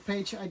know the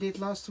page I did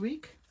last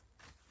week?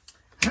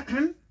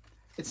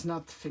 It's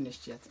not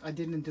finished yet. I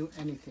didn't do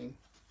anything.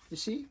 You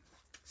see?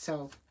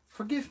 So,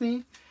 forgive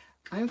me.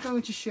 I'm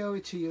going to show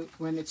it to you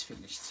when it's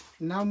finished.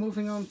 Now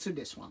moving on to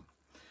this one.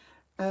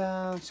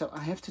 So I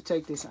have to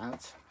take this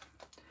out.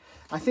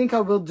 I think I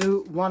will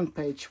do one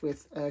page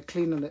with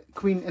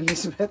Queen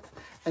Elizabeth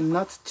and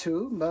not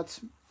two, but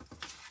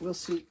we'll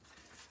see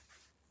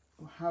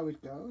how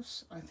it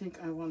goes. I think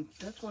I want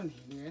that one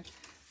here,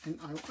 and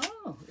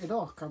oh, it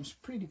all comes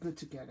pretty good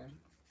together.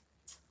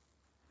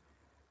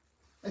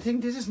 I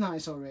think this is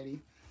nice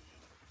already.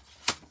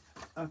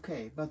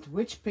 Okay, but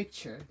which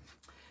picture?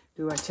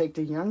 Do I take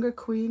the younger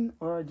queen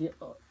or the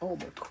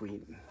older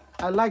queen?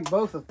 I like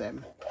both of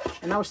them.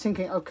 And I was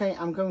thinking, okay,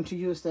 I'm going to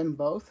use them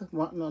both,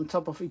 one on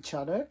top of each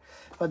other.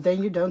 But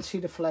then you don't see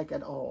the flag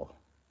at all.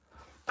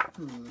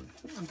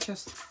 I'm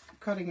just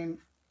cutting him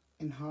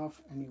in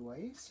half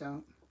anyway,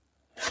 so...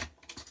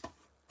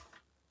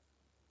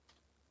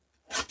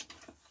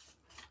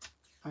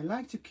 I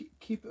like to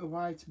keep a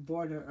white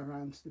border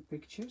around the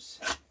pictures.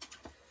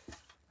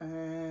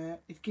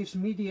 It gives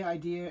me the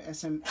idea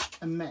as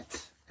a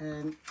mat.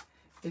 And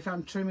if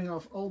I'm trimming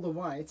off all the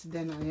white,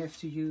 then I have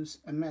to use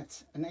a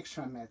mat, an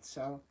extra mat.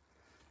 So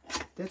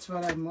that's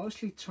what I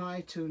mostly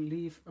try to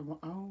leave.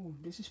 Oh,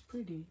 this is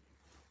pretty.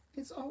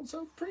 It's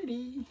also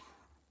pretty.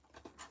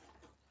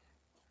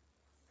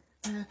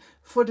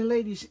 For the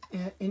ladies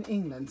in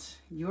England,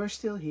 you're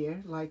still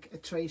here,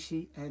 like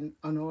Tracy and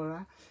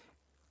Honora.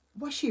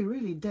 Was she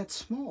really that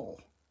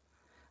small?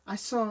 I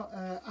saw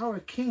our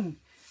king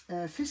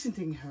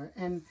visiting her,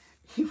 and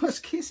he was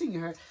kissing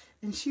her,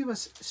 and she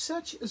was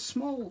such a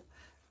small,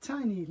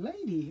 tiny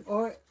lady.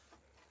 Or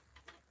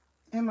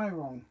am I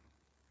wrong?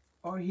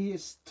 Or he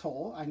is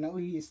tall. I know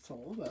he is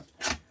tall, but...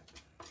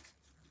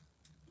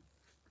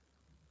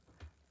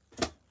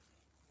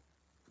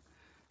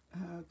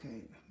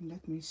 Okay,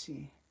 let me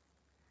see.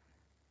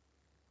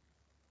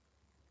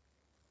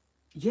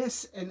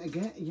 Yes, and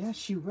again, yes,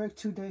 she worked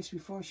 2 days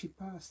before she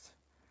passed.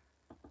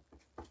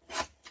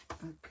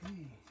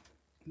 Okay,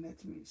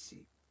 let me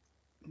see.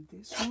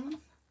 This one.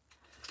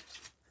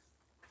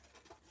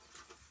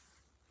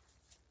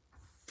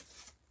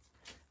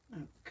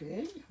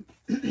 Okay.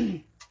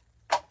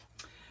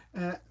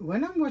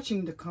 When I'm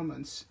watching the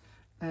comments,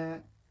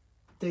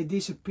 they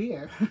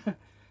disappear.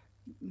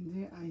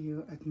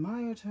 You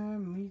admired her,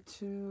 me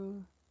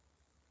too.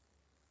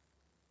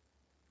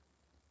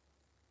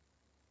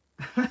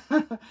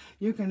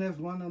 You can have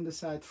one on the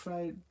side.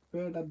 Frayed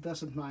burlap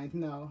doesn't mind.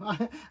 No,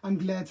 I'm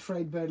glad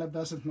frayed burlap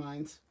doesn't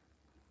mind.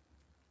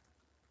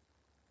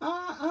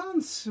 Ah,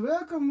 Ans,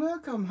 welcome,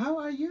 welcome. How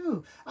are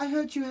you? I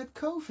heard you had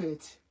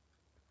COVID.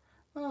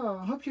 Oh,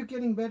 I hope you're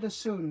getting better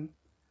soon.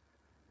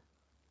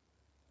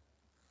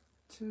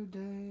 2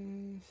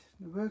 days.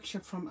 The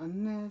workshop from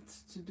Annette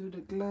to do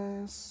the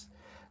glass.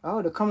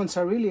 Oh, the comments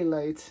are really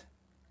late.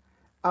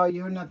 Oh,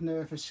 you're not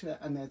nervous,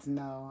 Annette?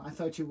 No, I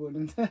thought you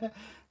wouldn't.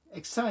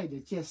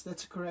 Excited, yes,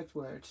 that's a correct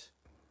word.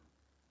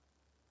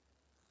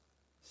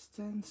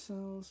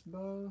 Stencils,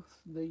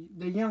 both.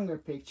 The younger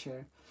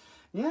picture.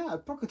 Yeah, a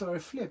pocket or a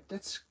flip,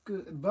 that's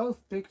good.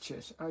 Both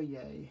pictures, oh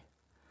yay.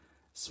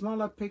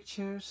 Smaller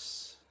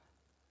pictures.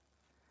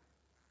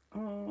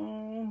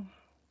 Oh.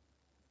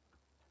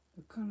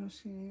 The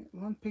colors here.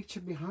 One picture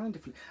behind the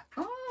flip.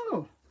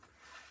 Oh!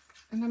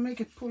 And I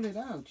make it pull it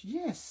out,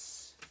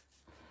 yes.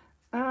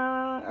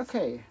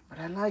 Okay, but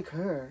I like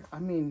her. I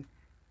mean,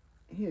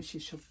 here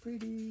she's so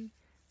pretty,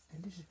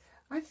 and this is.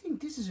 I think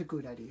this is a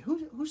good idea.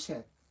 Who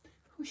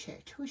Who's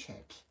it? Who's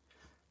it?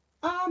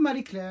 Ah,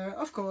 Marie Claire,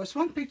 of course,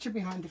 one picture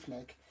behind the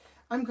flag.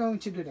 I'm going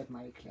to do that,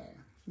 Marie Claire.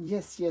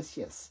 Yes, yes,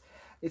 yes.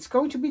 It's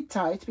going to be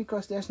tight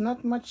because there's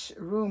not much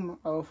room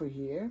over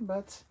here,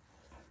 but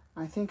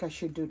I think I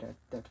should do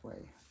that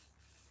way.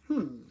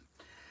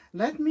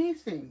 Let me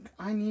think.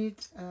 I need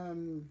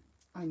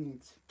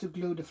to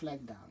glue the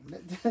flag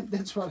down.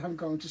 That's what I'm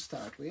going to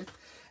start with.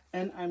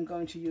 And I'm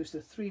going to use the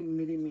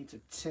 3mm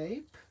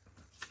tape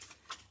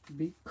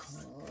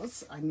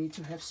because I need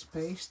to have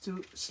space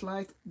to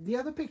slide the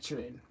other picture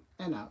in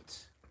and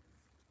out.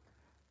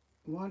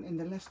 One in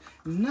the left.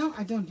 No,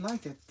 I don't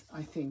like that,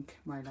 I think,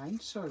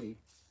 Marlijn. Sorry.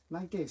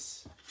 Like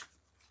this.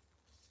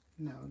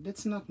 No,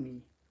 that's not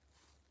me.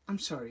 I'm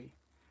sorry.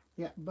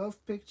 Yeah,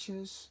 both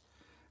pictures.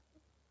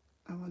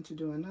 I want to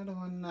do another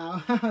one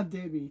now.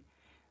 Debbie.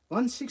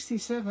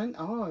 167.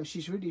 Oh,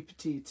 she's really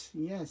petite.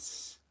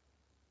 Yes.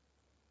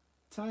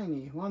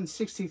 Tiny.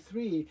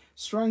 163.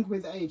 Strong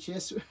with age.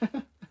 Yes.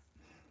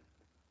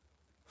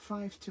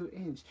 5'2"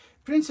 inch.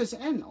 Princess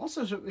Anne,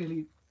 also a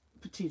really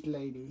petite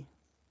lady.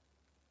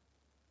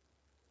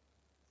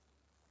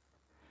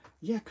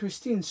 Yeah,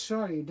 Christine,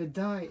 sorry, the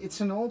die, it's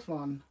an old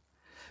one.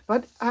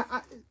 But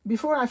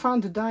before I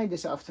found the die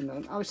this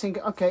afternoon, I was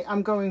thinking, okay,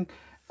 I'm going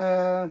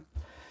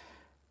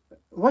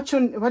watch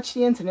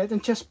the internet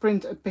and just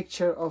print a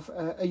picture of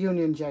a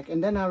Union Jack.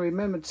 And then I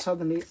remembered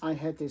suddenly I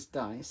had this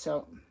die.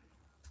 So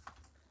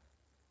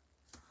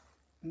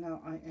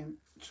now I am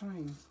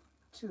trying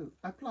to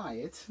apply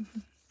it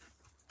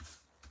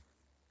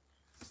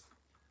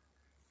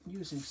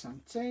using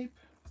some tape.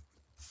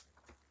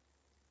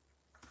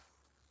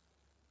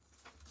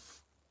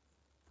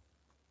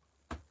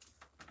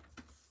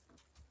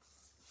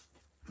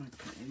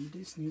 Okay, and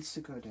this needs to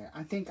go there.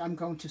 I think I'm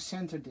going to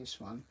center this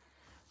one.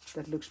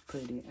 That looks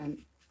pretty,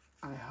 and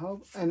I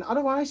hope, and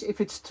otherwise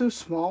if it's too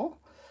small,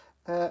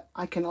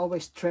 I can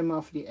always trim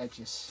off the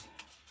edges.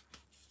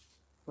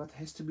 What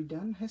has to be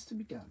done has to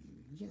be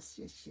done. Yes,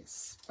 yes,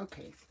 yes.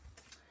 Okay,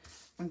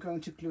 I'm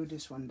going to glue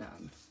this one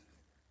down.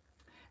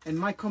 And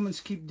my comments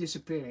keep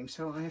disappearing,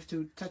 so I have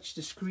to touch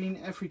the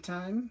screen every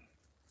time.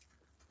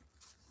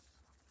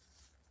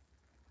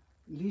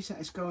 Lisa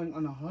is going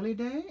on a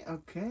holiday.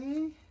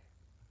 Okay.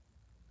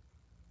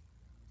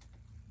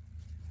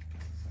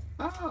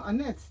 Oh,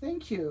 Annette,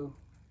 thank you.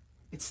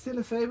 It's still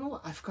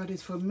available. I've got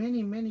it for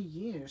many, many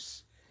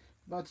years.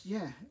 But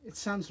yeah, it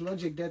sounds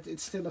logic that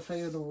it's still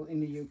available in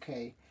the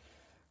UK.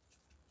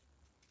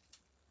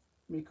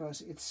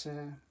 Because it's,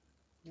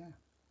 yeah,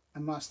 a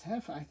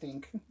must-have, I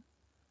think.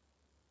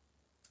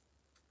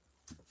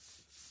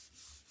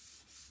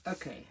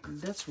 Okay,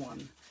 that's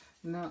one.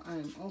 Now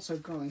I'm also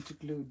going to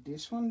glue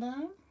this one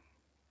down.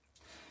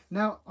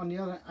 Now, on the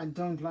other, I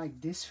don't like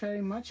this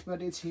very much,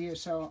 but it's here,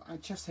 so I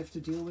just have to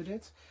deal with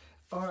it.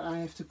 Or I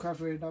have to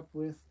cover it up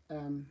with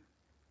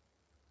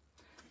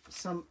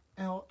something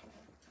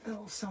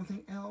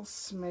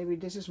else. Maybe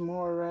this is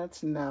more red.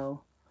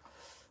 No,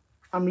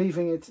 I'm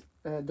leaving it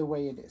the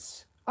way it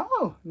is.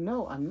 Oh,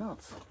 no, I'm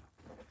not.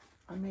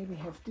 I maybe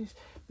have this,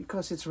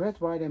 because it's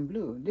red, white and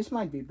blue. This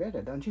might be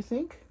better, don't you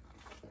think?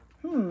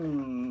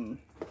 Or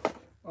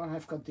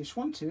I've got this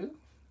one too.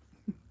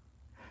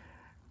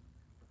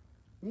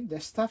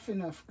 There's stuff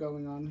enough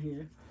going on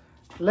here,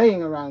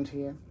 laying around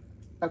here.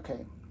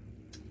 Okay,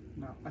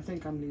 no, I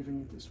think I'm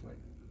leaving it this way.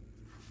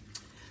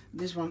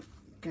 This one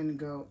can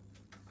go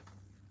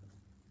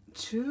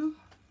too.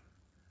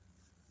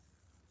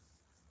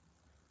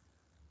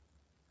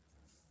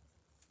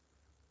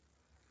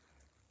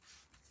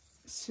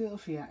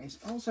 Sylvia is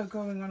also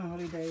going on a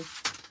holiday.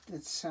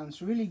 That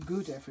sounds really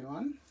good,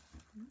 everyone.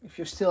 If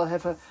you still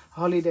have a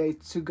holiday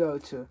to go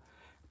to.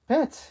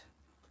 Pat,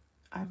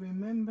 I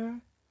remember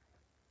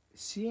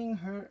seeing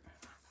her.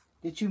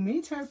 Did you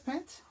meet her,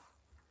 Pat?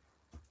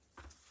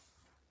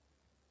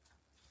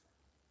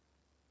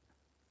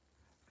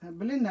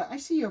 Belinda, I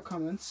see your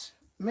comments.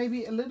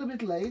 Maybe a little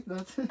bit late,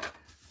 but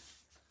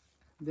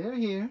they're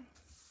here.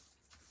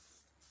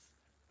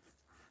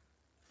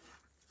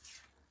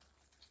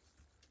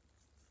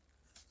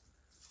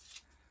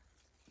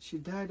 She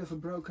died of a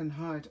broken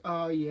heart.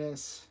 Oh,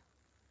 yes.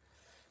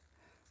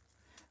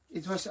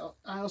 It was.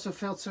 I also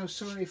felt so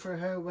sorry for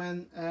her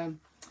when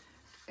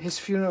his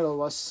funeral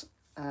was,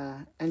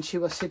 and she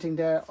was sitting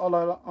there all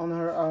on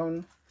her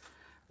own.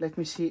 Let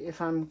me see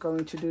if I'm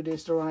going to do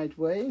this the right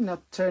way,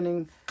 not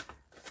turning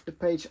the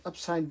page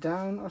upside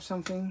down or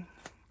something.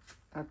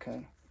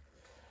 Okay.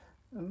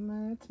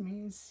 Let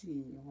me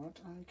see what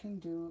I can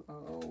do.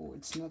 Oh,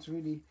 it's not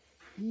really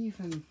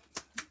even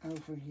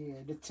over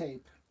here, the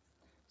tape.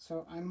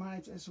 So I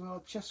might as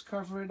well just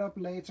cover it up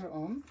later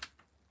on.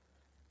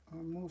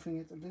 Or moving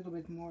it a little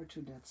bit more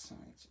to that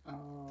side.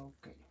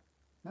 Okay.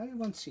 Now you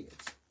won't see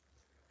it.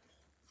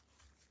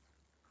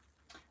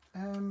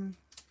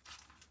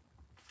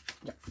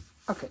 Yeah,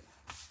 okay.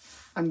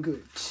 I'm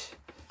good.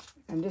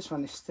 And this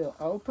one is still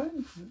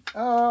open.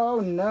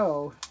 Oh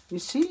no. You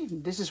see?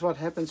 This is what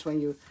happens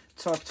when you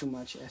talk too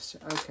much, Esther.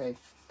 Okay.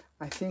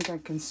 I think I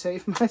can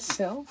save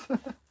myself.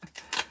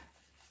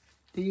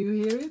 Do you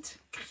hear it?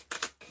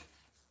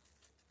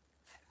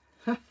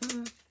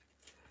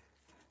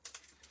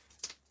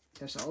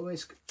 There's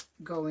always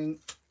going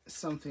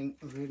something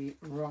really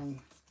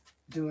wrong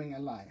doing a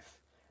live.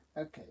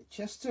 Okay,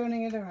 just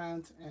turning it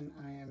around and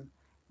I am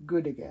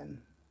good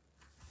again.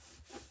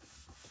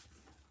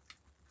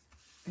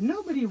 And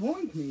nobody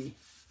warned me.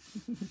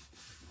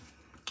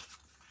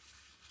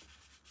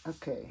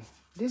 Okay,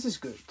 this is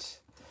good.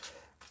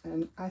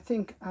 And I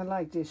think I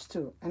like this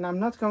too. And I'm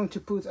not going to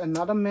put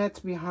another mat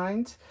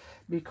behind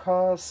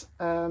because,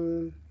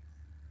 yeah,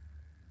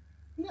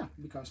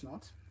 because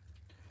not.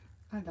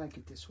 I like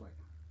it this way.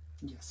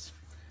 Yes.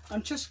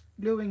 I'm just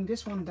gluing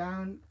this one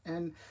down,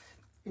 and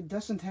it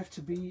doesn't have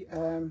to be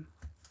an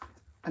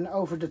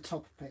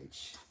over-the-top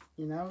page.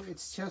 You know,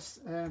 it's just,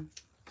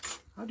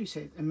 how do you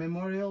say it? A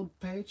memorial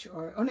page,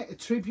 or, oh no, a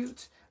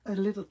tribute, a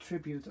little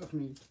tribute of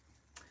me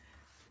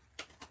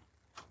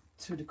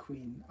to the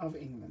Queen of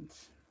England.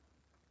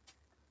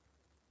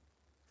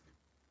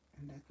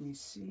 And let me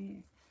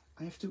see,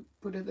 I have to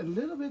put it a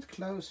little bit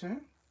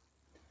closer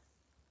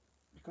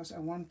because I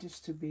want this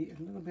to be a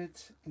little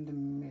bit in the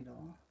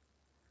middle.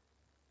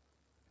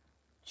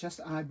 Just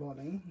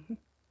eyeballing.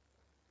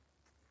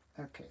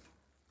 Okay,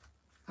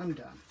 I'm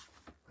done.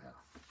 Well,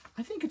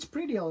 I think it's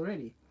pretty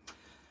already.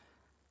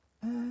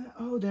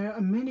 Oh, there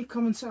are many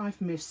comments I've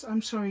missed.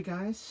 I'm sorry,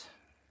 guys.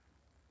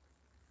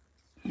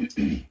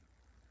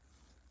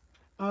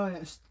 Oh,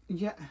 yes.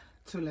 Yeah,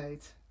 too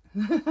late.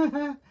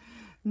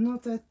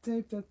 Not that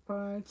tape, that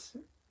part.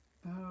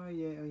 Oh,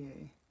 yeah, oh,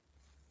 yeah.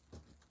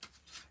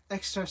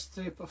 Extra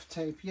strip of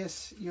tape.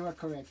 Yes, you are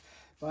correct.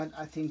 But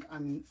I think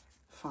I'm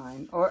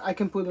fine. Or I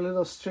can put a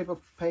little strip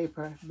of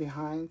paper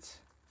behind.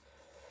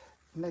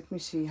 Let me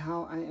see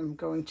how I am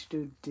going to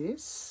do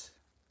this.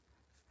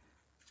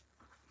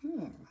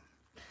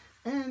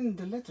 And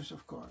the letters,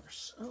 of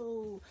course.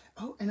 Oh,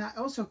 and I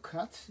also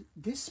cut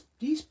these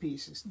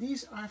pieces.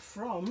 These are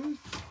from,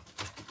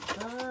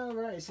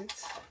 where is it?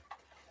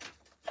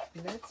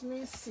 Let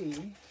me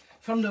see.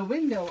 From the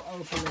window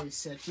overlay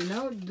set. You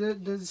know,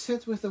 the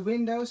set with the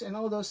windows and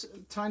all those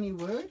tiny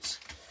words.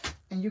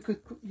 And you can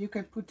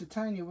put the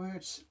tiny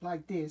words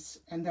like this.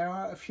 And there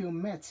are a few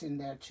mats in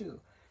there too.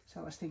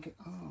 So I was thinking,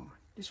 oh,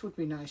 this would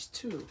be nice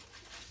too.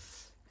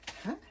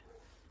 Huh?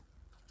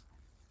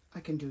 I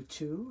can do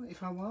 2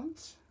 if I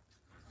want.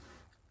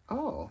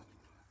 Oh.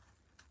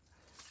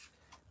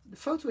 The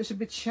photo is a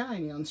bit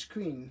shiny on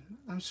screen.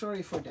 I'm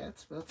sorry for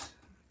that, but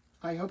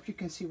I hope you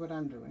can see what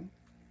I'm doing.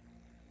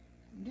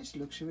 This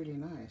looks really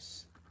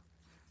nice.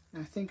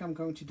 I think I'm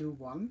going to do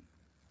 1.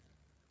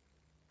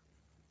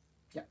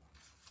 Yeah.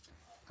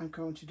 I'm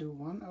going to do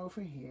 1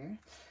 over here.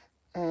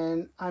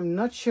 And I'm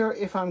not sure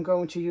if I'm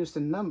going to use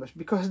the numbers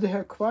because they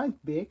are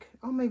quite big.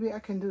 Oh, maybe I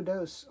can do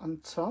those on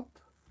top.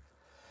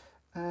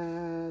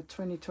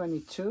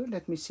 2022.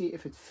 Let me see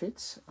if it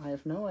fits. I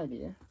have no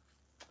idea.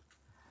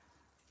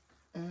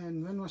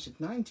 And when was it?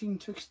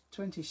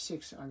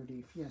 1926, I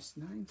believe. Yes,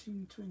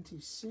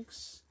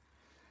 1926.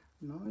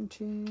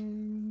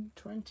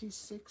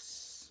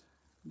 1926.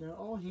 They're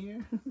all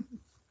here.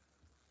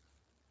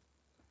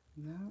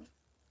 Now,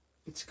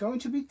 it's going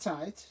to be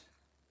tight.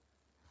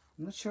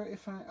 I'm not sure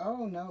if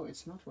oh no,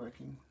 it's not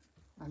working.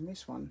 I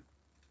missed one.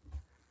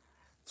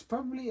 It's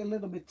probably a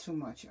little bit too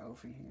much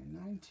over here.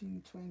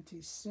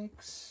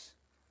 1926,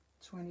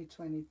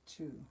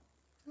 2022.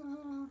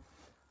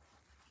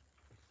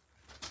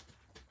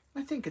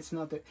 I think it's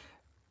not the...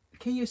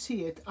 Can you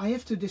see it? I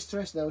have to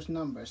distress those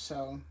numbers,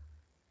 so...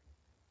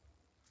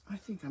 I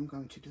think I'm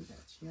going to do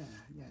that.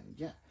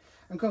 Yeah.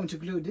 I'm going to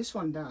glue this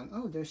one down.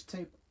 Oh, there's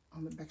tape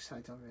on the back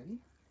side already.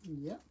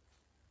 Yeah.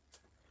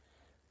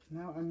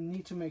 Now I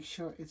need to make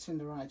sure it's in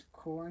the right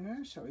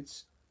corner, so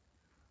it's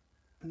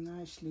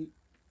nicely...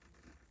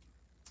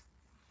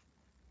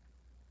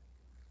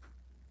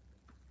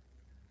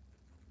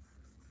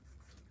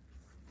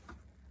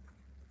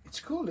 It's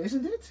cool,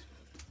 isn't it?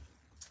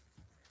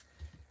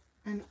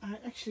 And I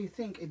actually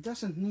think it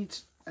doesn't need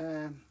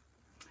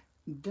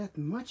that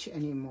much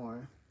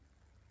anymore.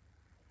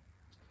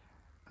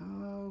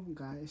 Oh,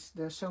 guys,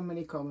 there's so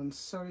many comments.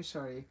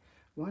 Sorry.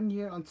 1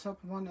 year on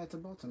top, 1 at the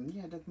bottom.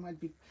 Yeah, that might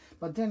be...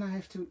 But then I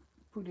have to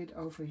put it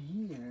over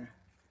here.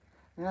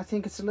 And I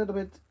think it's a little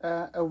bit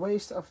a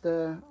waste of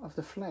the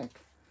flag.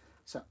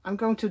 So I'm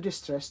going to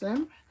distress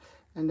them.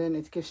 And then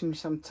it gives me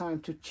some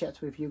time to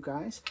chat with you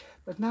guys.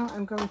 But now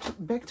I'm going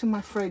back to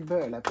my frayed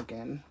burlap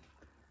again.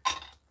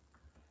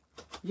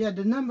 Yeah,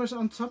 the numbers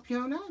on top,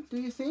 Jona, do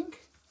you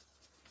think?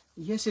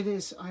 Yes, it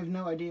is. I have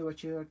no idea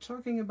what you're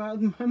talking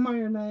about,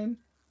 Marjolein.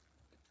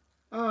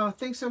 Oh,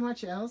 thanks so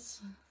much,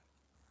 Els.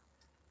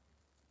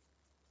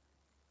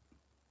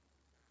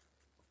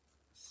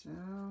 So,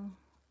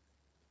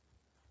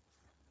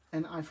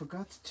 and I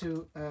forgot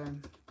to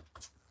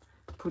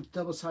put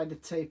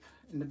double-sided tape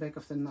in the back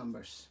of the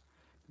numbers.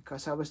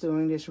 Because I was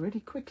doing this really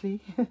quickly.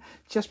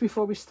 Just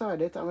before we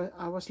started,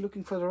 I was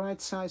looking for the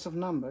right size of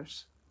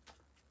numbers.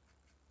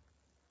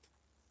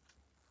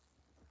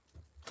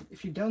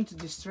 If you don't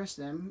distress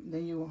them,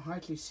 then you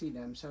hardly see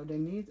them. So they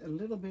need a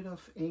little bit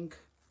of ink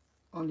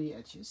on the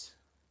edges.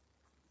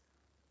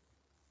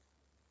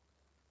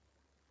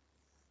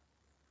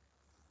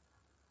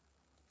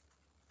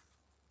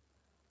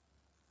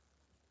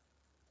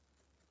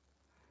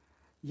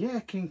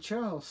 Yeah, King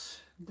Charles.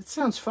 That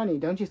sounds funny,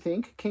 don't you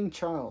think? King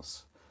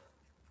Charles.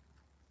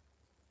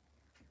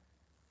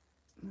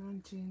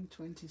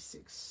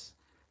 1926.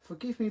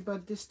 Forgive me,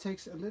 but this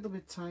takes a little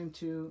bit time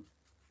to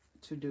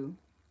do.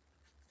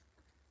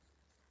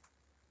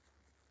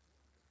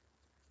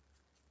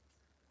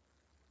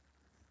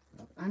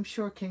 But I'm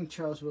sure King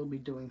Charles will be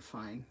doing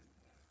fine.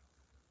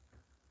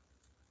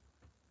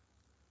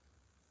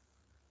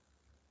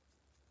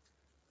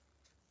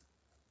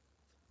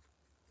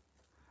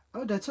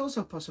 Oh, that's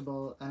also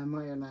possible,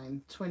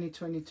 Marjolein.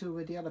 2022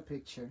 with the other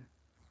picture.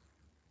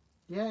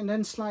 Yeah, and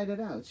then slide it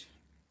out.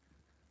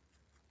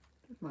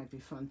 That might be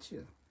fun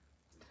too.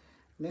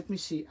 Let me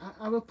see.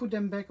 I will put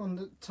them back on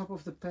the top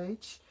of the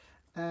page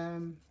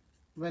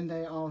when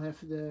they all have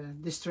the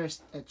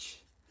distressed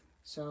edge.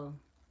 So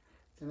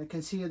then I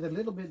can see it a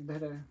little bit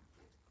better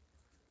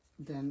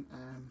than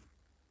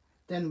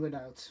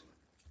without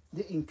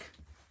the ink.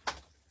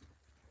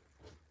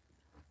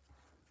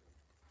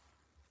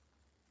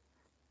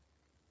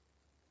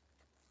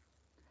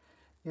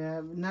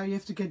 Yeah, now you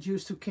have to get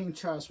used to King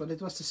Charles, but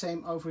it was the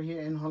same over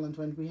here in Holland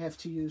when we have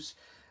to use,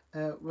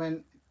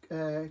 when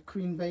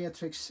Queen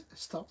Beatrix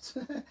stopped.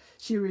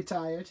 She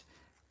retired,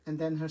 and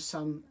then her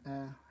son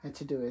had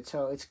to do it.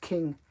 So it's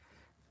King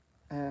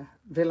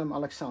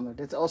Willem-Alexander.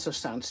 That also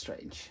sounds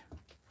strange.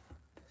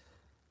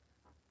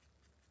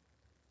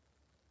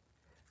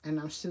 And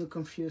I'm still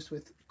confused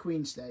with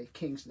Queen's Day,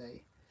 King's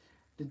Day,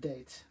 the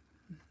date.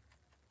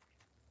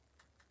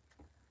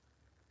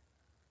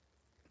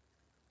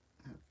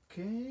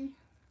 Okay,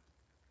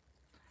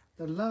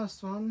 the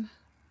last one.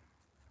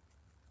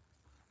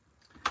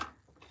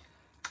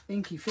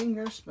 Inky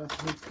fingers, but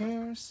who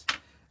cares?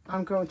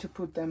 I'm going to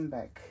put them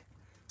back.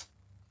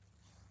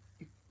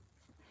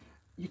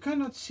 You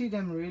cannot see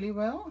them really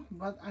well,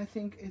 but I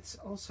think it's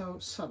also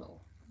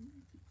subtle.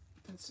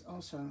 That's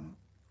also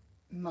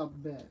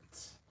not bad.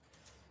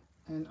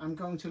 And I'm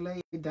going to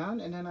lay it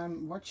down, and then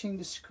I'm watching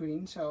the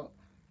screen, so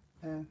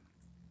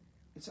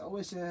it's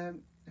always a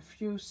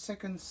few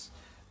seconds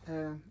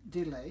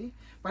delay,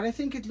 but I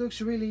think it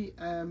looks really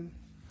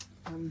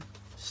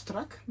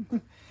strak.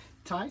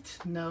 Tight?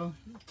 No,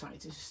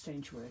 tight is a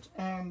strange word.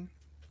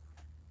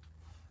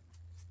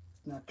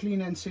 No,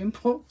 clean and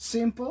simple.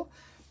 Simple,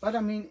 but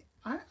I mean,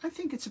 I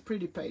think it's a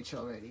pretty page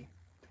already.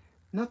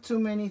 Not too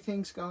many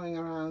things going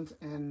around,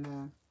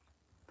 and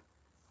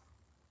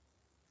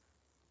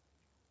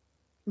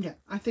yeah,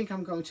 I think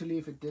I'm going to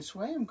leave it this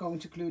way. I'm going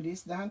to glue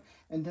this down,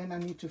 and then I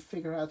need to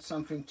figure out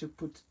something to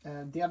put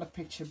the other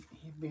picture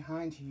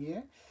behind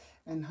here,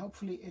 and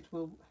hopefully it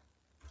will.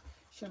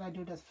 Shall I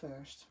do that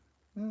first?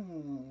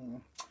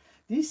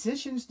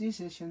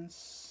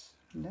 Decisions.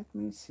 Let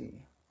me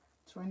see.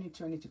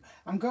 2022.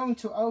 I'm going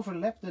to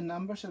overlap the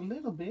numbers a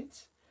little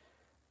bit,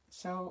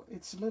 so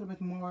it's a little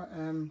bit more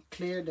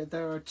clear that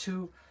there are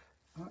two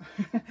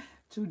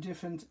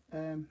different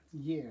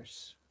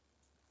years.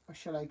 Or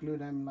shall I glue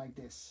them like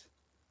this?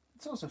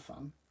 It's also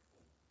fun.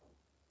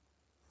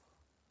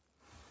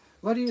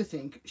 What do you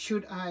think?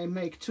 Should I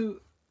make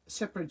two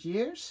separate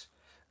years,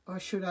 or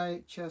should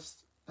I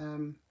just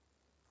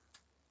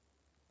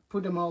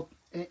put them all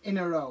in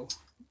a row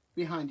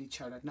behind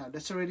each other? Now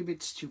that's already a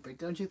bit stupid,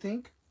 don't you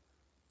think?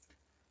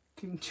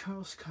 King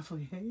Charles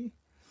Cavalier.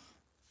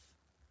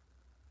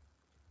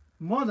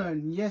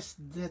 Modern, yes,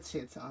 that's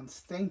it, Hans.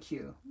 Thank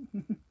you.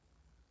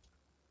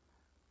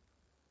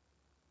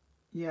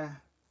 Yeah,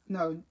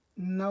 no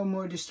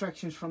more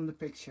distractions from the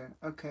picture.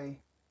 Okay.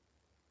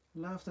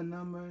 Love the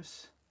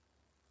numbers.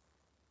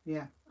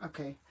 Yeah,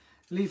 okay.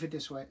 Leave it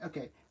this way.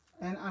 Okay.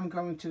 And I'm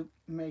going to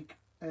make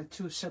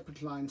two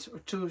separate lines, or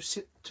two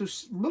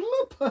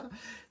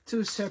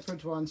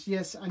separate ones.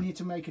 Yes, I need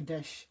to make a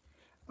dash.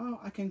 Oh,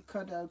 I can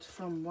cut out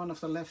from one of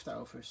the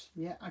leftovers.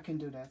 Yeah, I can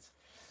do that.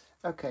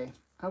 Okay,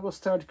 I will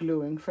start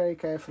gluing very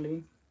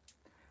carefully,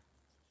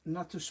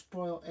 not to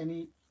spoil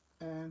any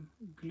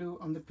glue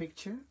on the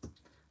picture.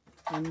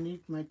 I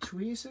need my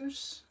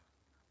tweezers.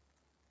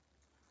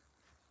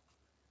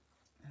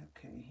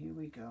 Okay, here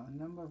we go.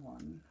 Number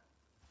one.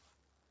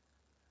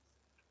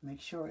 Make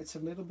sure it's a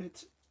little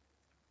bit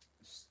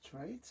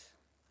straight.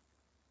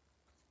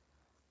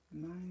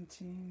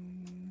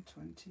 19,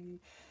 20.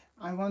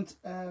 I want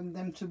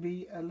them to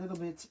be a little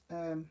bit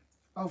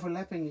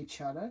overlapping each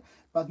other,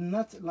 but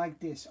not like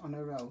this on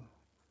a row.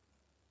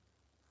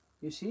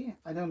 You see,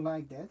 I don't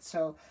like that.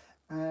 So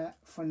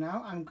for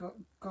now I'm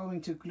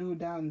going to glue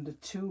down the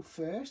 2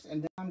 first,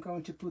 and then I'm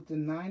going to put the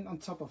 9 on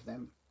top of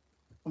them.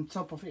 On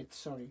top of it,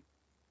 sorry.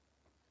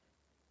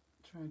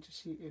 Trying to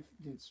see if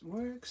this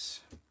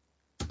works.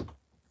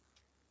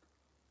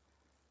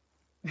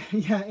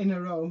 Yeah, in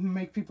a row,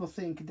 make people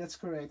think, that's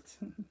correct.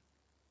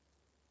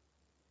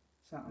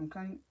 So I'm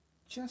going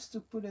just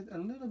to put it a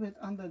little bit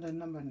under the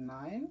number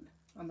 9,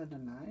 under the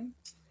 9.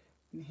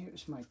 And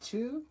here's my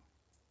 2.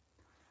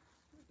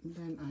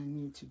 Then I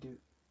need to do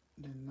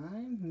the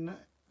 9,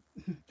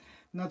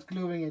 not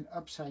gluing it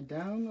upside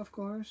down, of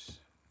course.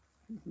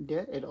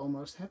 Yeah, it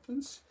almost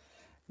happens.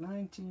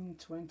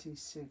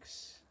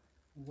 1926,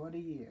 what a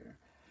year.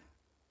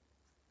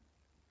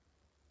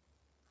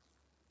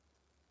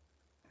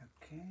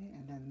 Okay,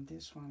 and then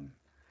this one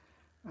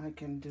I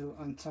can do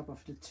on top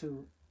of the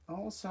 2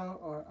 also,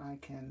 or I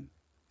can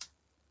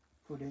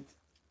put it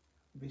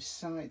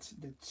beside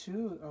the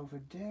 2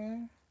 over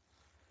there.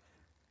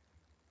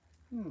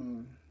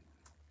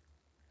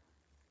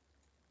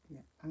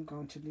 Yeah, I'm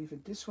going to leave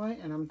it this way,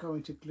 and I'm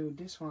going to glue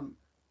this one.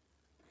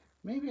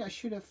 Maybe I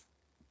should have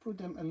put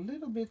them a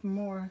little bit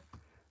more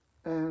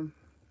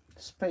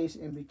space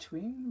in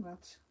between,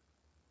 but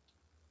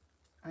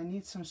I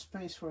need some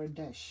space for a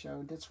dash,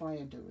 so that's why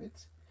I do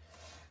it.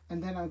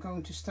 And then I'm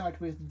going to start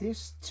with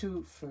this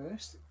 2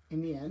 first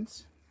in the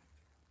end.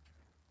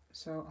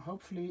 So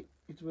hopefully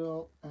it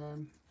will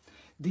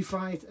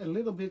divide a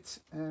little bit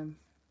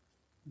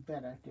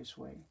better this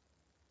way.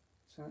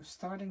 So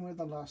starting with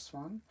the last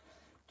one,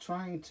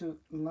 trying to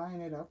line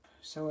it up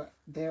so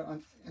they're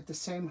at the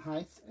same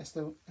height as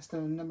the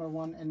number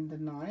 1 and the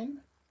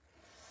 9.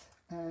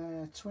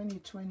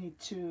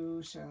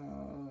 2022,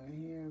 so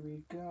here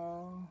we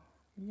go.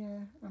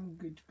 Yeah, I'm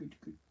good.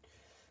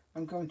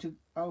 I'm going to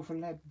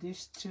overlap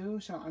this too,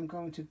 so I'm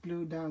going to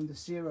glue down the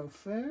 0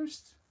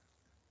 first.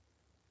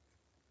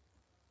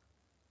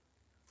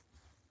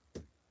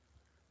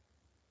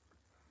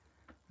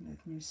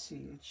 Let me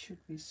see, it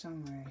should be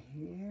somewhere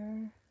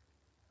here.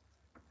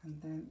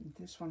 And then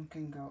this one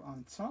can go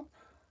on top.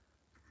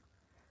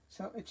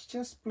 So it's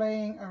just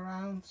playing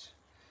around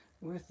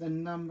with the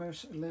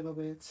numbers a little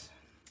bit.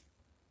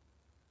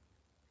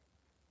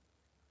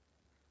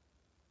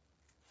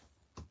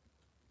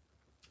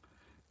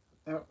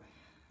 Oh,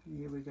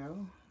 here we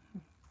go.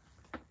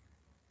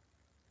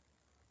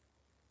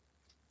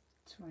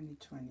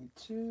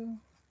 2022.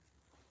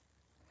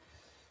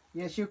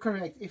 Yes, you're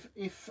correct.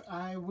 If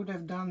I would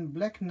have done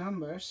black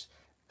numbers,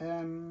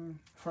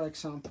 for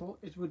example,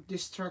 it would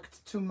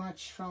distract too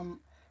much from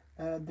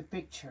the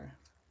picture.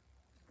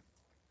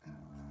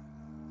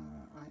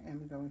 I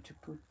am going to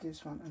put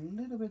this one a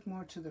little bit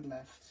more to the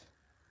left.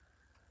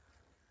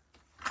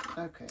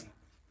 Okay,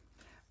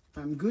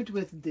 I'm good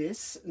with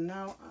this.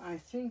 Now I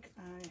think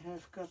I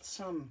have got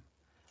some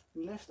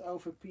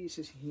leftover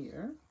pieces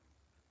here.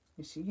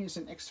 You see, here's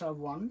an extra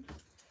 1.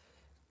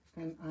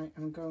 And I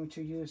am going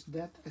to use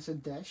that as a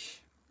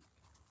dash,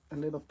 a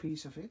little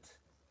piece of it,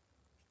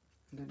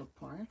 a little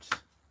part.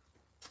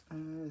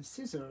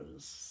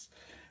 Scissors,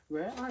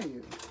 where are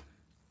you?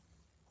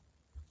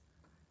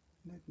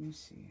 Let me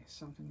see,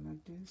 something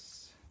like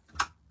this.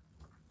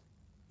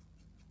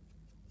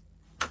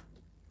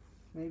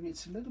 Maybe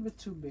it's a little bit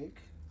too big.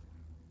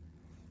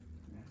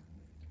 Yeah.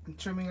 I'm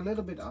trimming a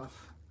little bit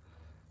off.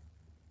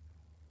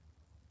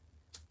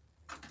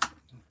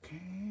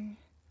 Okay.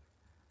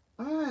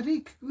 Ah,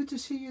 Riek, good to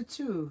see you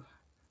too.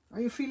 Are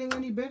you feeling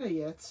any better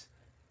yet?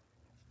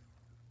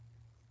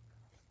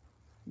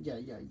 Yeah.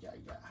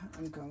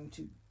 I'm going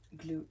to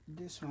glue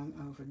this one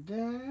over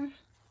there.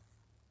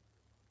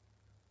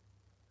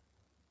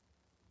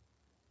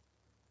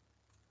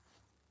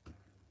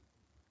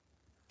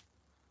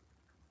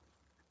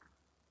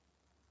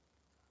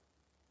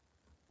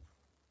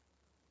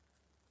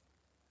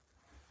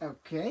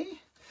 Okay.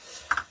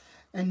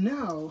 And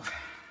now,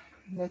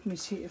 let me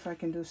see if I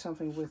can do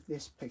something with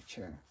this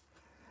picture.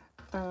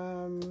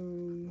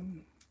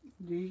 Do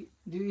you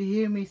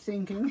hear me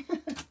thinking?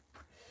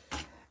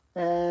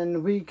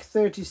 And week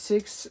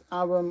 36,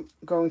 I'm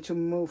going to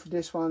move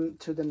this one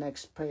to the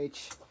next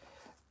page.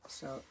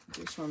 So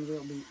this one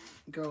will be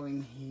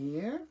going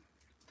here.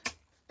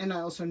 And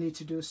I also need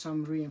to do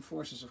some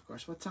reinforcers, of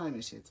course. What time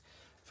is it?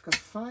 I've got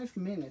 5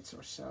 minutes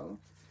or so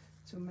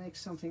to make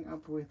something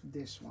up with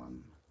this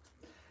one.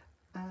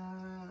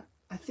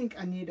 I think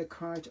I need a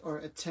card or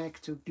a tag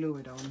to glue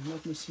it on.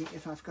 Let me see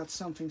if I've got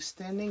something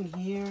standing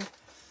here.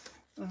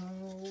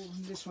 Oh,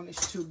 this one is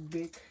too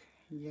big.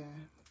 Yeah,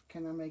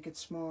 can I make it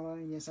smaller?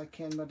 Yes, I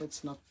can, but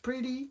it's not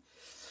pretty.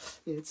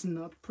 It's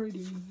not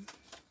pretty.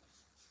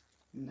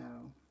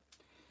 No.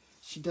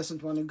 She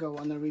doesn't want to go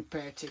on a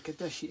repair ticket,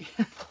 does she?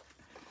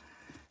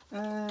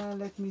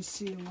 Let me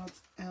see, what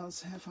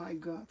else have I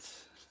got?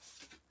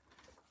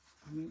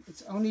 I mean,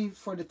 it's only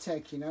for the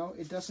tag, you know.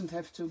 It doesn't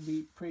have to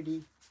be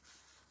pretty.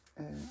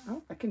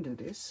 Oh, I can do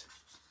this.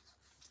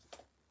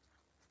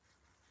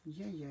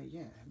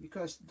 Yeah,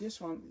 because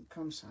this one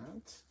comes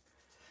out.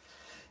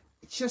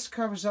 It just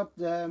covers up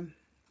the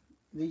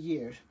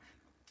year.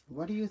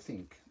 What do you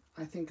think?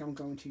 I think I'm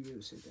going to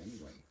use it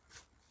anyway.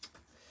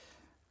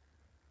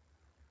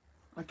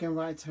 I can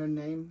write her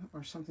name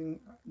or something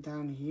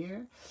down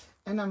here.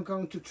 And I'm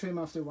going to trim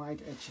off the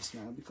white edges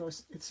now,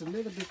 because it's a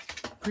little bit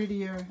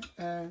prettier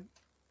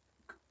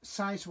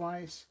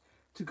size-wise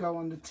to go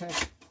on the tag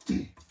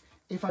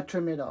if I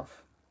trim it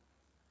off.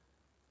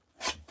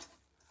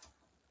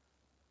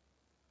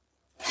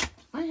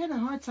 I had a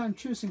hard time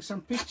choosing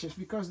some pictures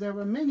because there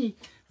were many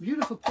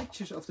beautiful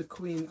pictures of the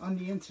Queen on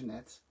the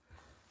internet.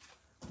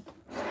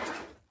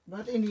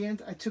 But in the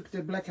end I took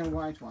the black and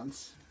white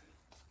ones.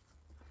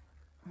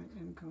 I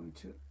am going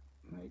to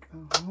make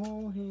a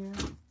hole here.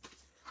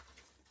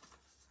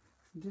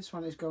 This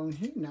one is going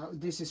here. Now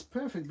this is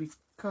perfect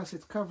because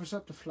it covers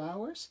up the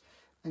flowers,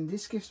 and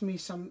this gives me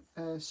some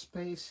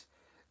space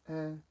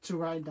to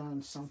write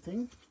down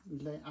something.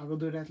 I will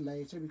do that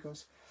later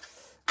because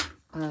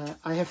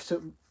I have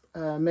to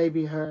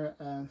maybe her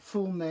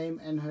full name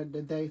and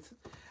the date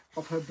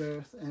of her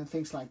birth and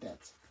things like that.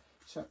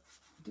 So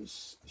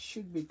this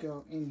should be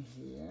go in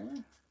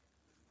here.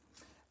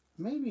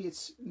 Maybe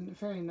it's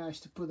very nice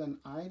to put an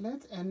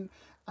eyelet, and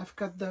I've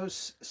got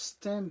those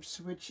stamps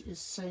which is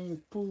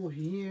saying pull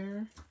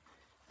here,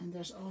 and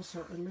there's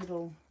also a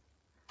little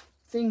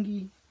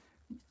thingy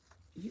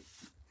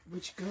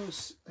which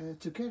goes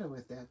together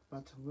with that,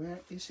 but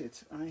where is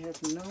it? I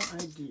have no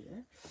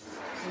idea.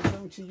 I'm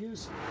going to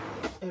use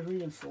a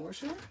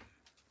reinforcer,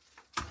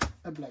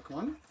 a black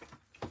one,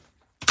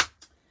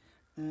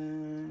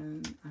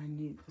 and I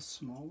need a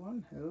small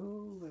one.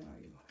 Oh, where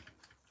are you?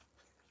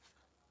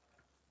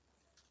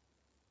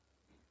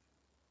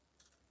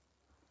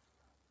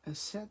 A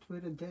set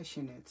with a dash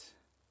in it.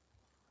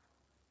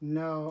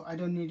 No, I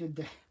don't need a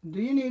dash.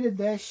 Do you need a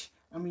dash?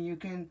 I mean, you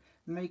can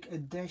make a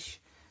dash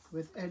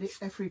with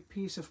every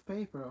piece of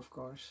paper, of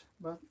course.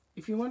 But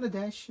if you want a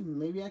dash,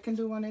 maybe I can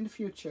do one in the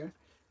future.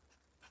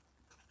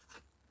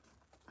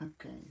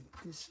 Okay,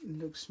 this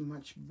looks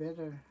much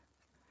better.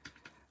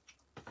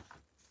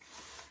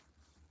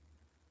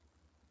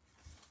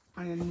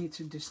 I need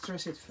to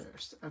distress it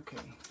first.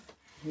 Okay,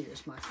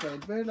 here's my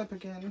third burlap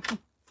again.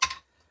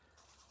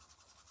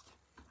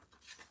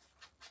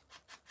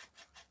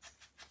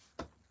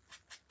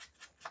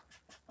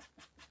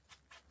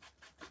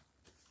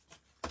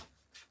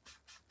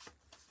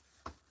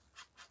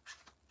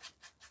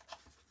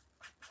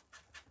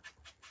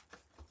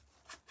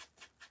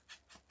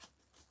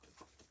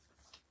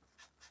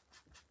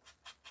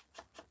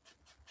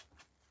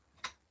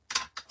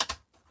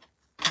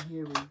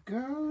 Here we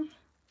go.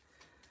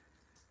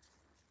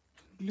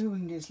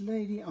 Gluing this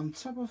lady on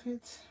top of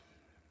it.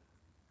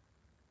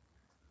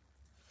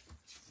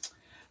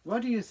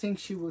 What do you think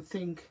she would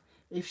think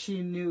if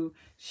she knew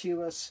she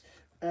was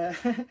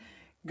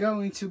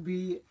going to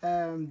be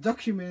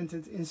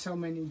documented in so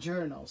many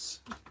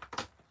journals?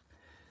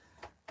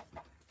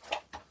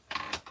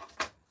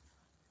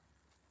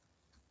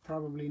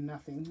 Probably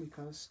nothing,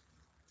 because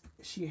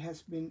she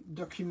has been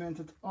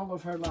documented all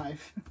of her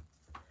life.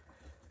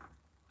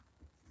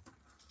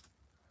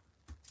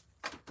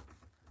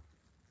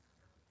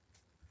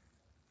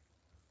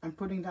 I'm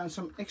putting down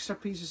some extra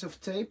pieces of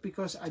tape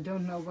because I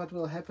don't know what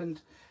will happen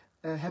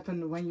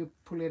when you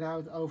pull it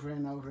out over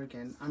and over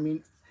again. I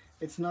mean,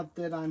 it's not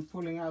that I'm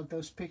pulling out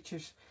those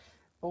pictures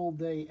all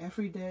day,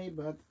 every day,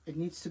 but it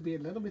needs to be a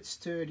little bit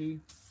sturdy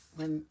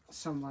when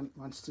someone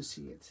wants to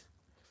see it.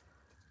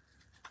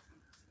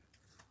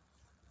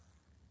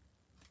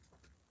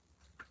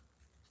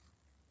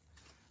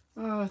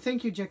 Oh,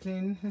 thank you,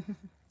 Jacqueline.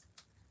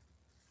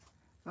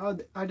 Oh,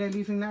 are they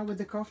leaving now with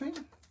the coffee?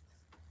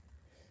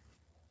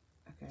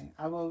 Okay,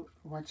 I will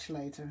watch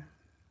later.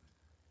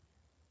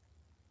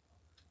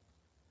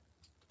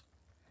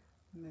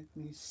 Let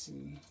me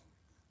see.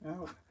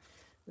 Oh,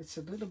 it's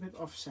a little bit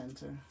off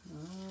center.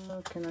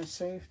 Can I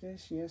save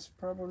this? Yes,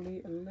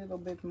 probably a little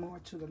bit more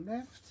to the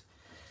left.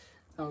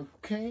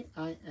 Okay,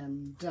 I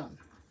am done.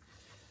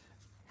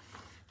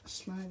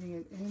 Sliding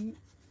it in.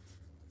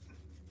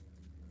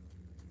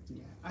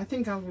 Yeah, I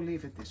think I will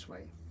leave it this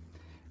way.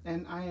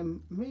 And I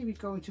am maybe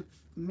going to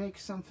make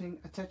something,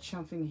 attach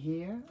something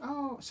here.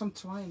 Oh, some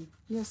twine.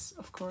 Yes,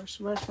 of course.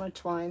 Where's my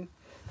twine?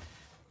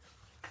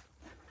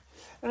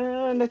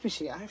 Let me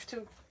see. I have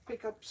to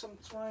pick up some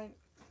twine.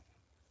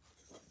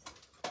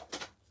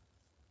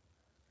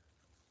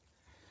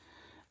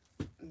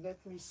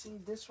 Let me see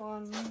this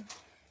one.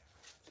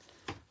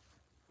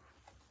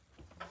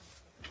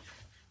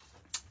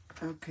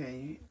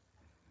 Okay.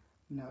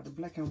 No, the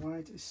black and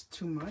white is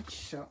too much,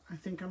 so I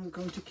think I'm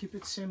going to keep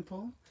it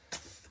simple.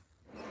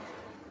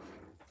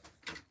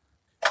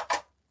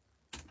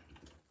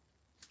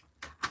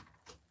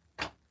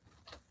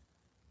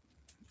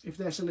 If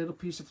there's a little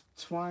piece of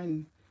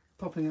twine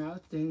popping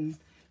out, then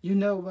you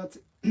know what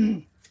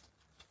that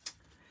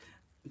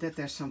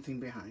there's something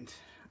behind,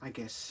 I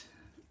guess.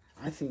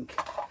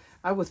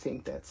 I would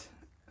think that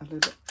a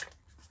little.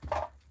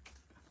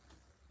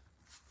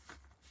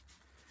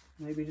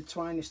 Maybe the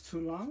twine is too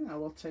long. I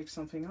will take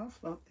something off,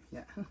 but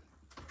yeah.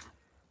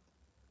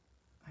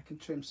 I can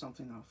trim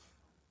something off.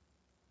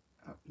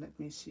 Oh, let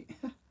me see.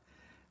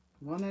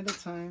 One at a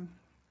time.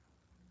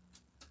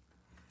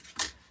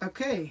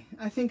 Okay,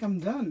 I think I'm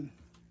done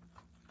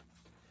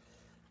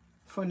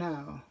for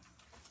now.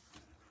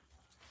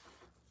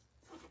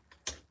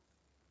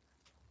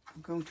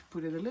 I'm going to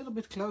put it a little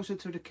bit closer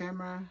to the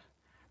camera,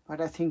 but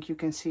I think you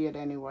can see it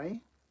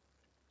anyway.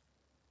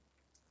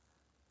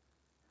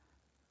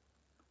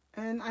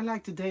 And I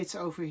like the dates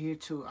over here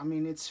too. I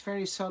mean, it's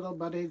very subtle,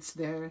 but it's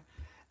there.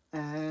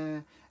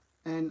 And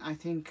I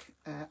think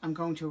I'm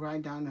going to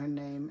write down her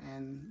name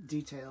and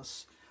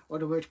details. Or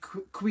the word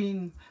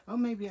queen. Oh,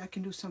 maybe I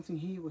can do something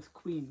here with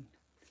queen.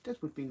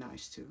 That would be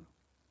nice too.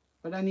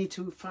 But I need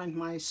to find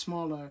my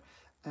smaller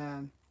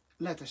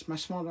letters, my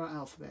smaller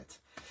alphabet.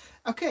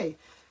 Okay,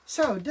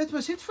 so that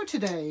was it for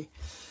today.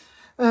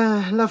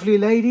 lovely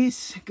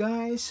ladies,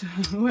 guys,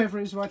 whoever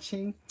is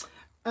watching.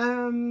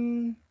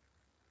 Yeah,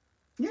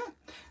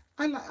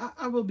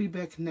 I will be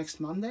back next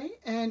Monday.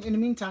 And in the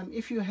meantime,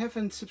 if you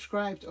haven't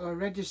subscribed or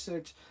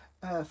registered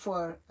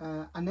for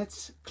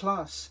Annette's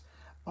class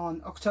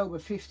on October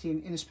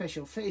 15 in a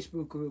special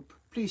Facebook group,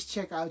 please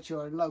check out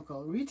your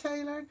local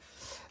retailer.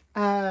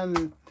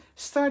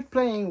 Start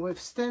playing with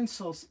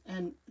stencils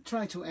and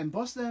try to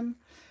emboss them.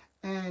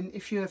 And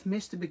if you have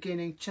missed the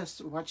beginning,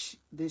 just watch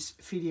this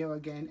video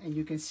again and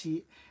you can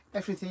see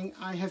everything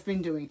I have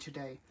been doing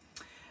today.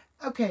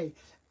 Okay,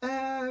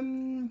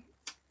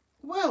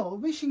 well,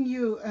 wishing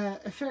you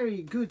a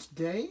very good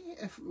day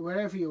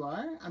wherever you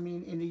are. I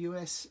mean, in the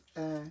US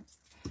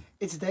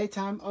it's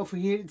daytime, over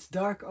here it's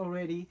dark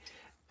already.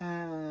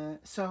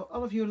 So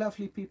all of you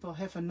lovely people,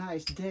 have a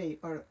nice day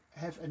or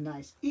have a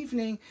nice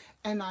evening,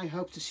 and I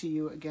hope to see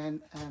you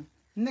again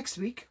next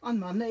week on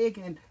Monday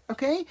again.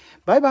 Okay,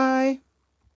 bye bye.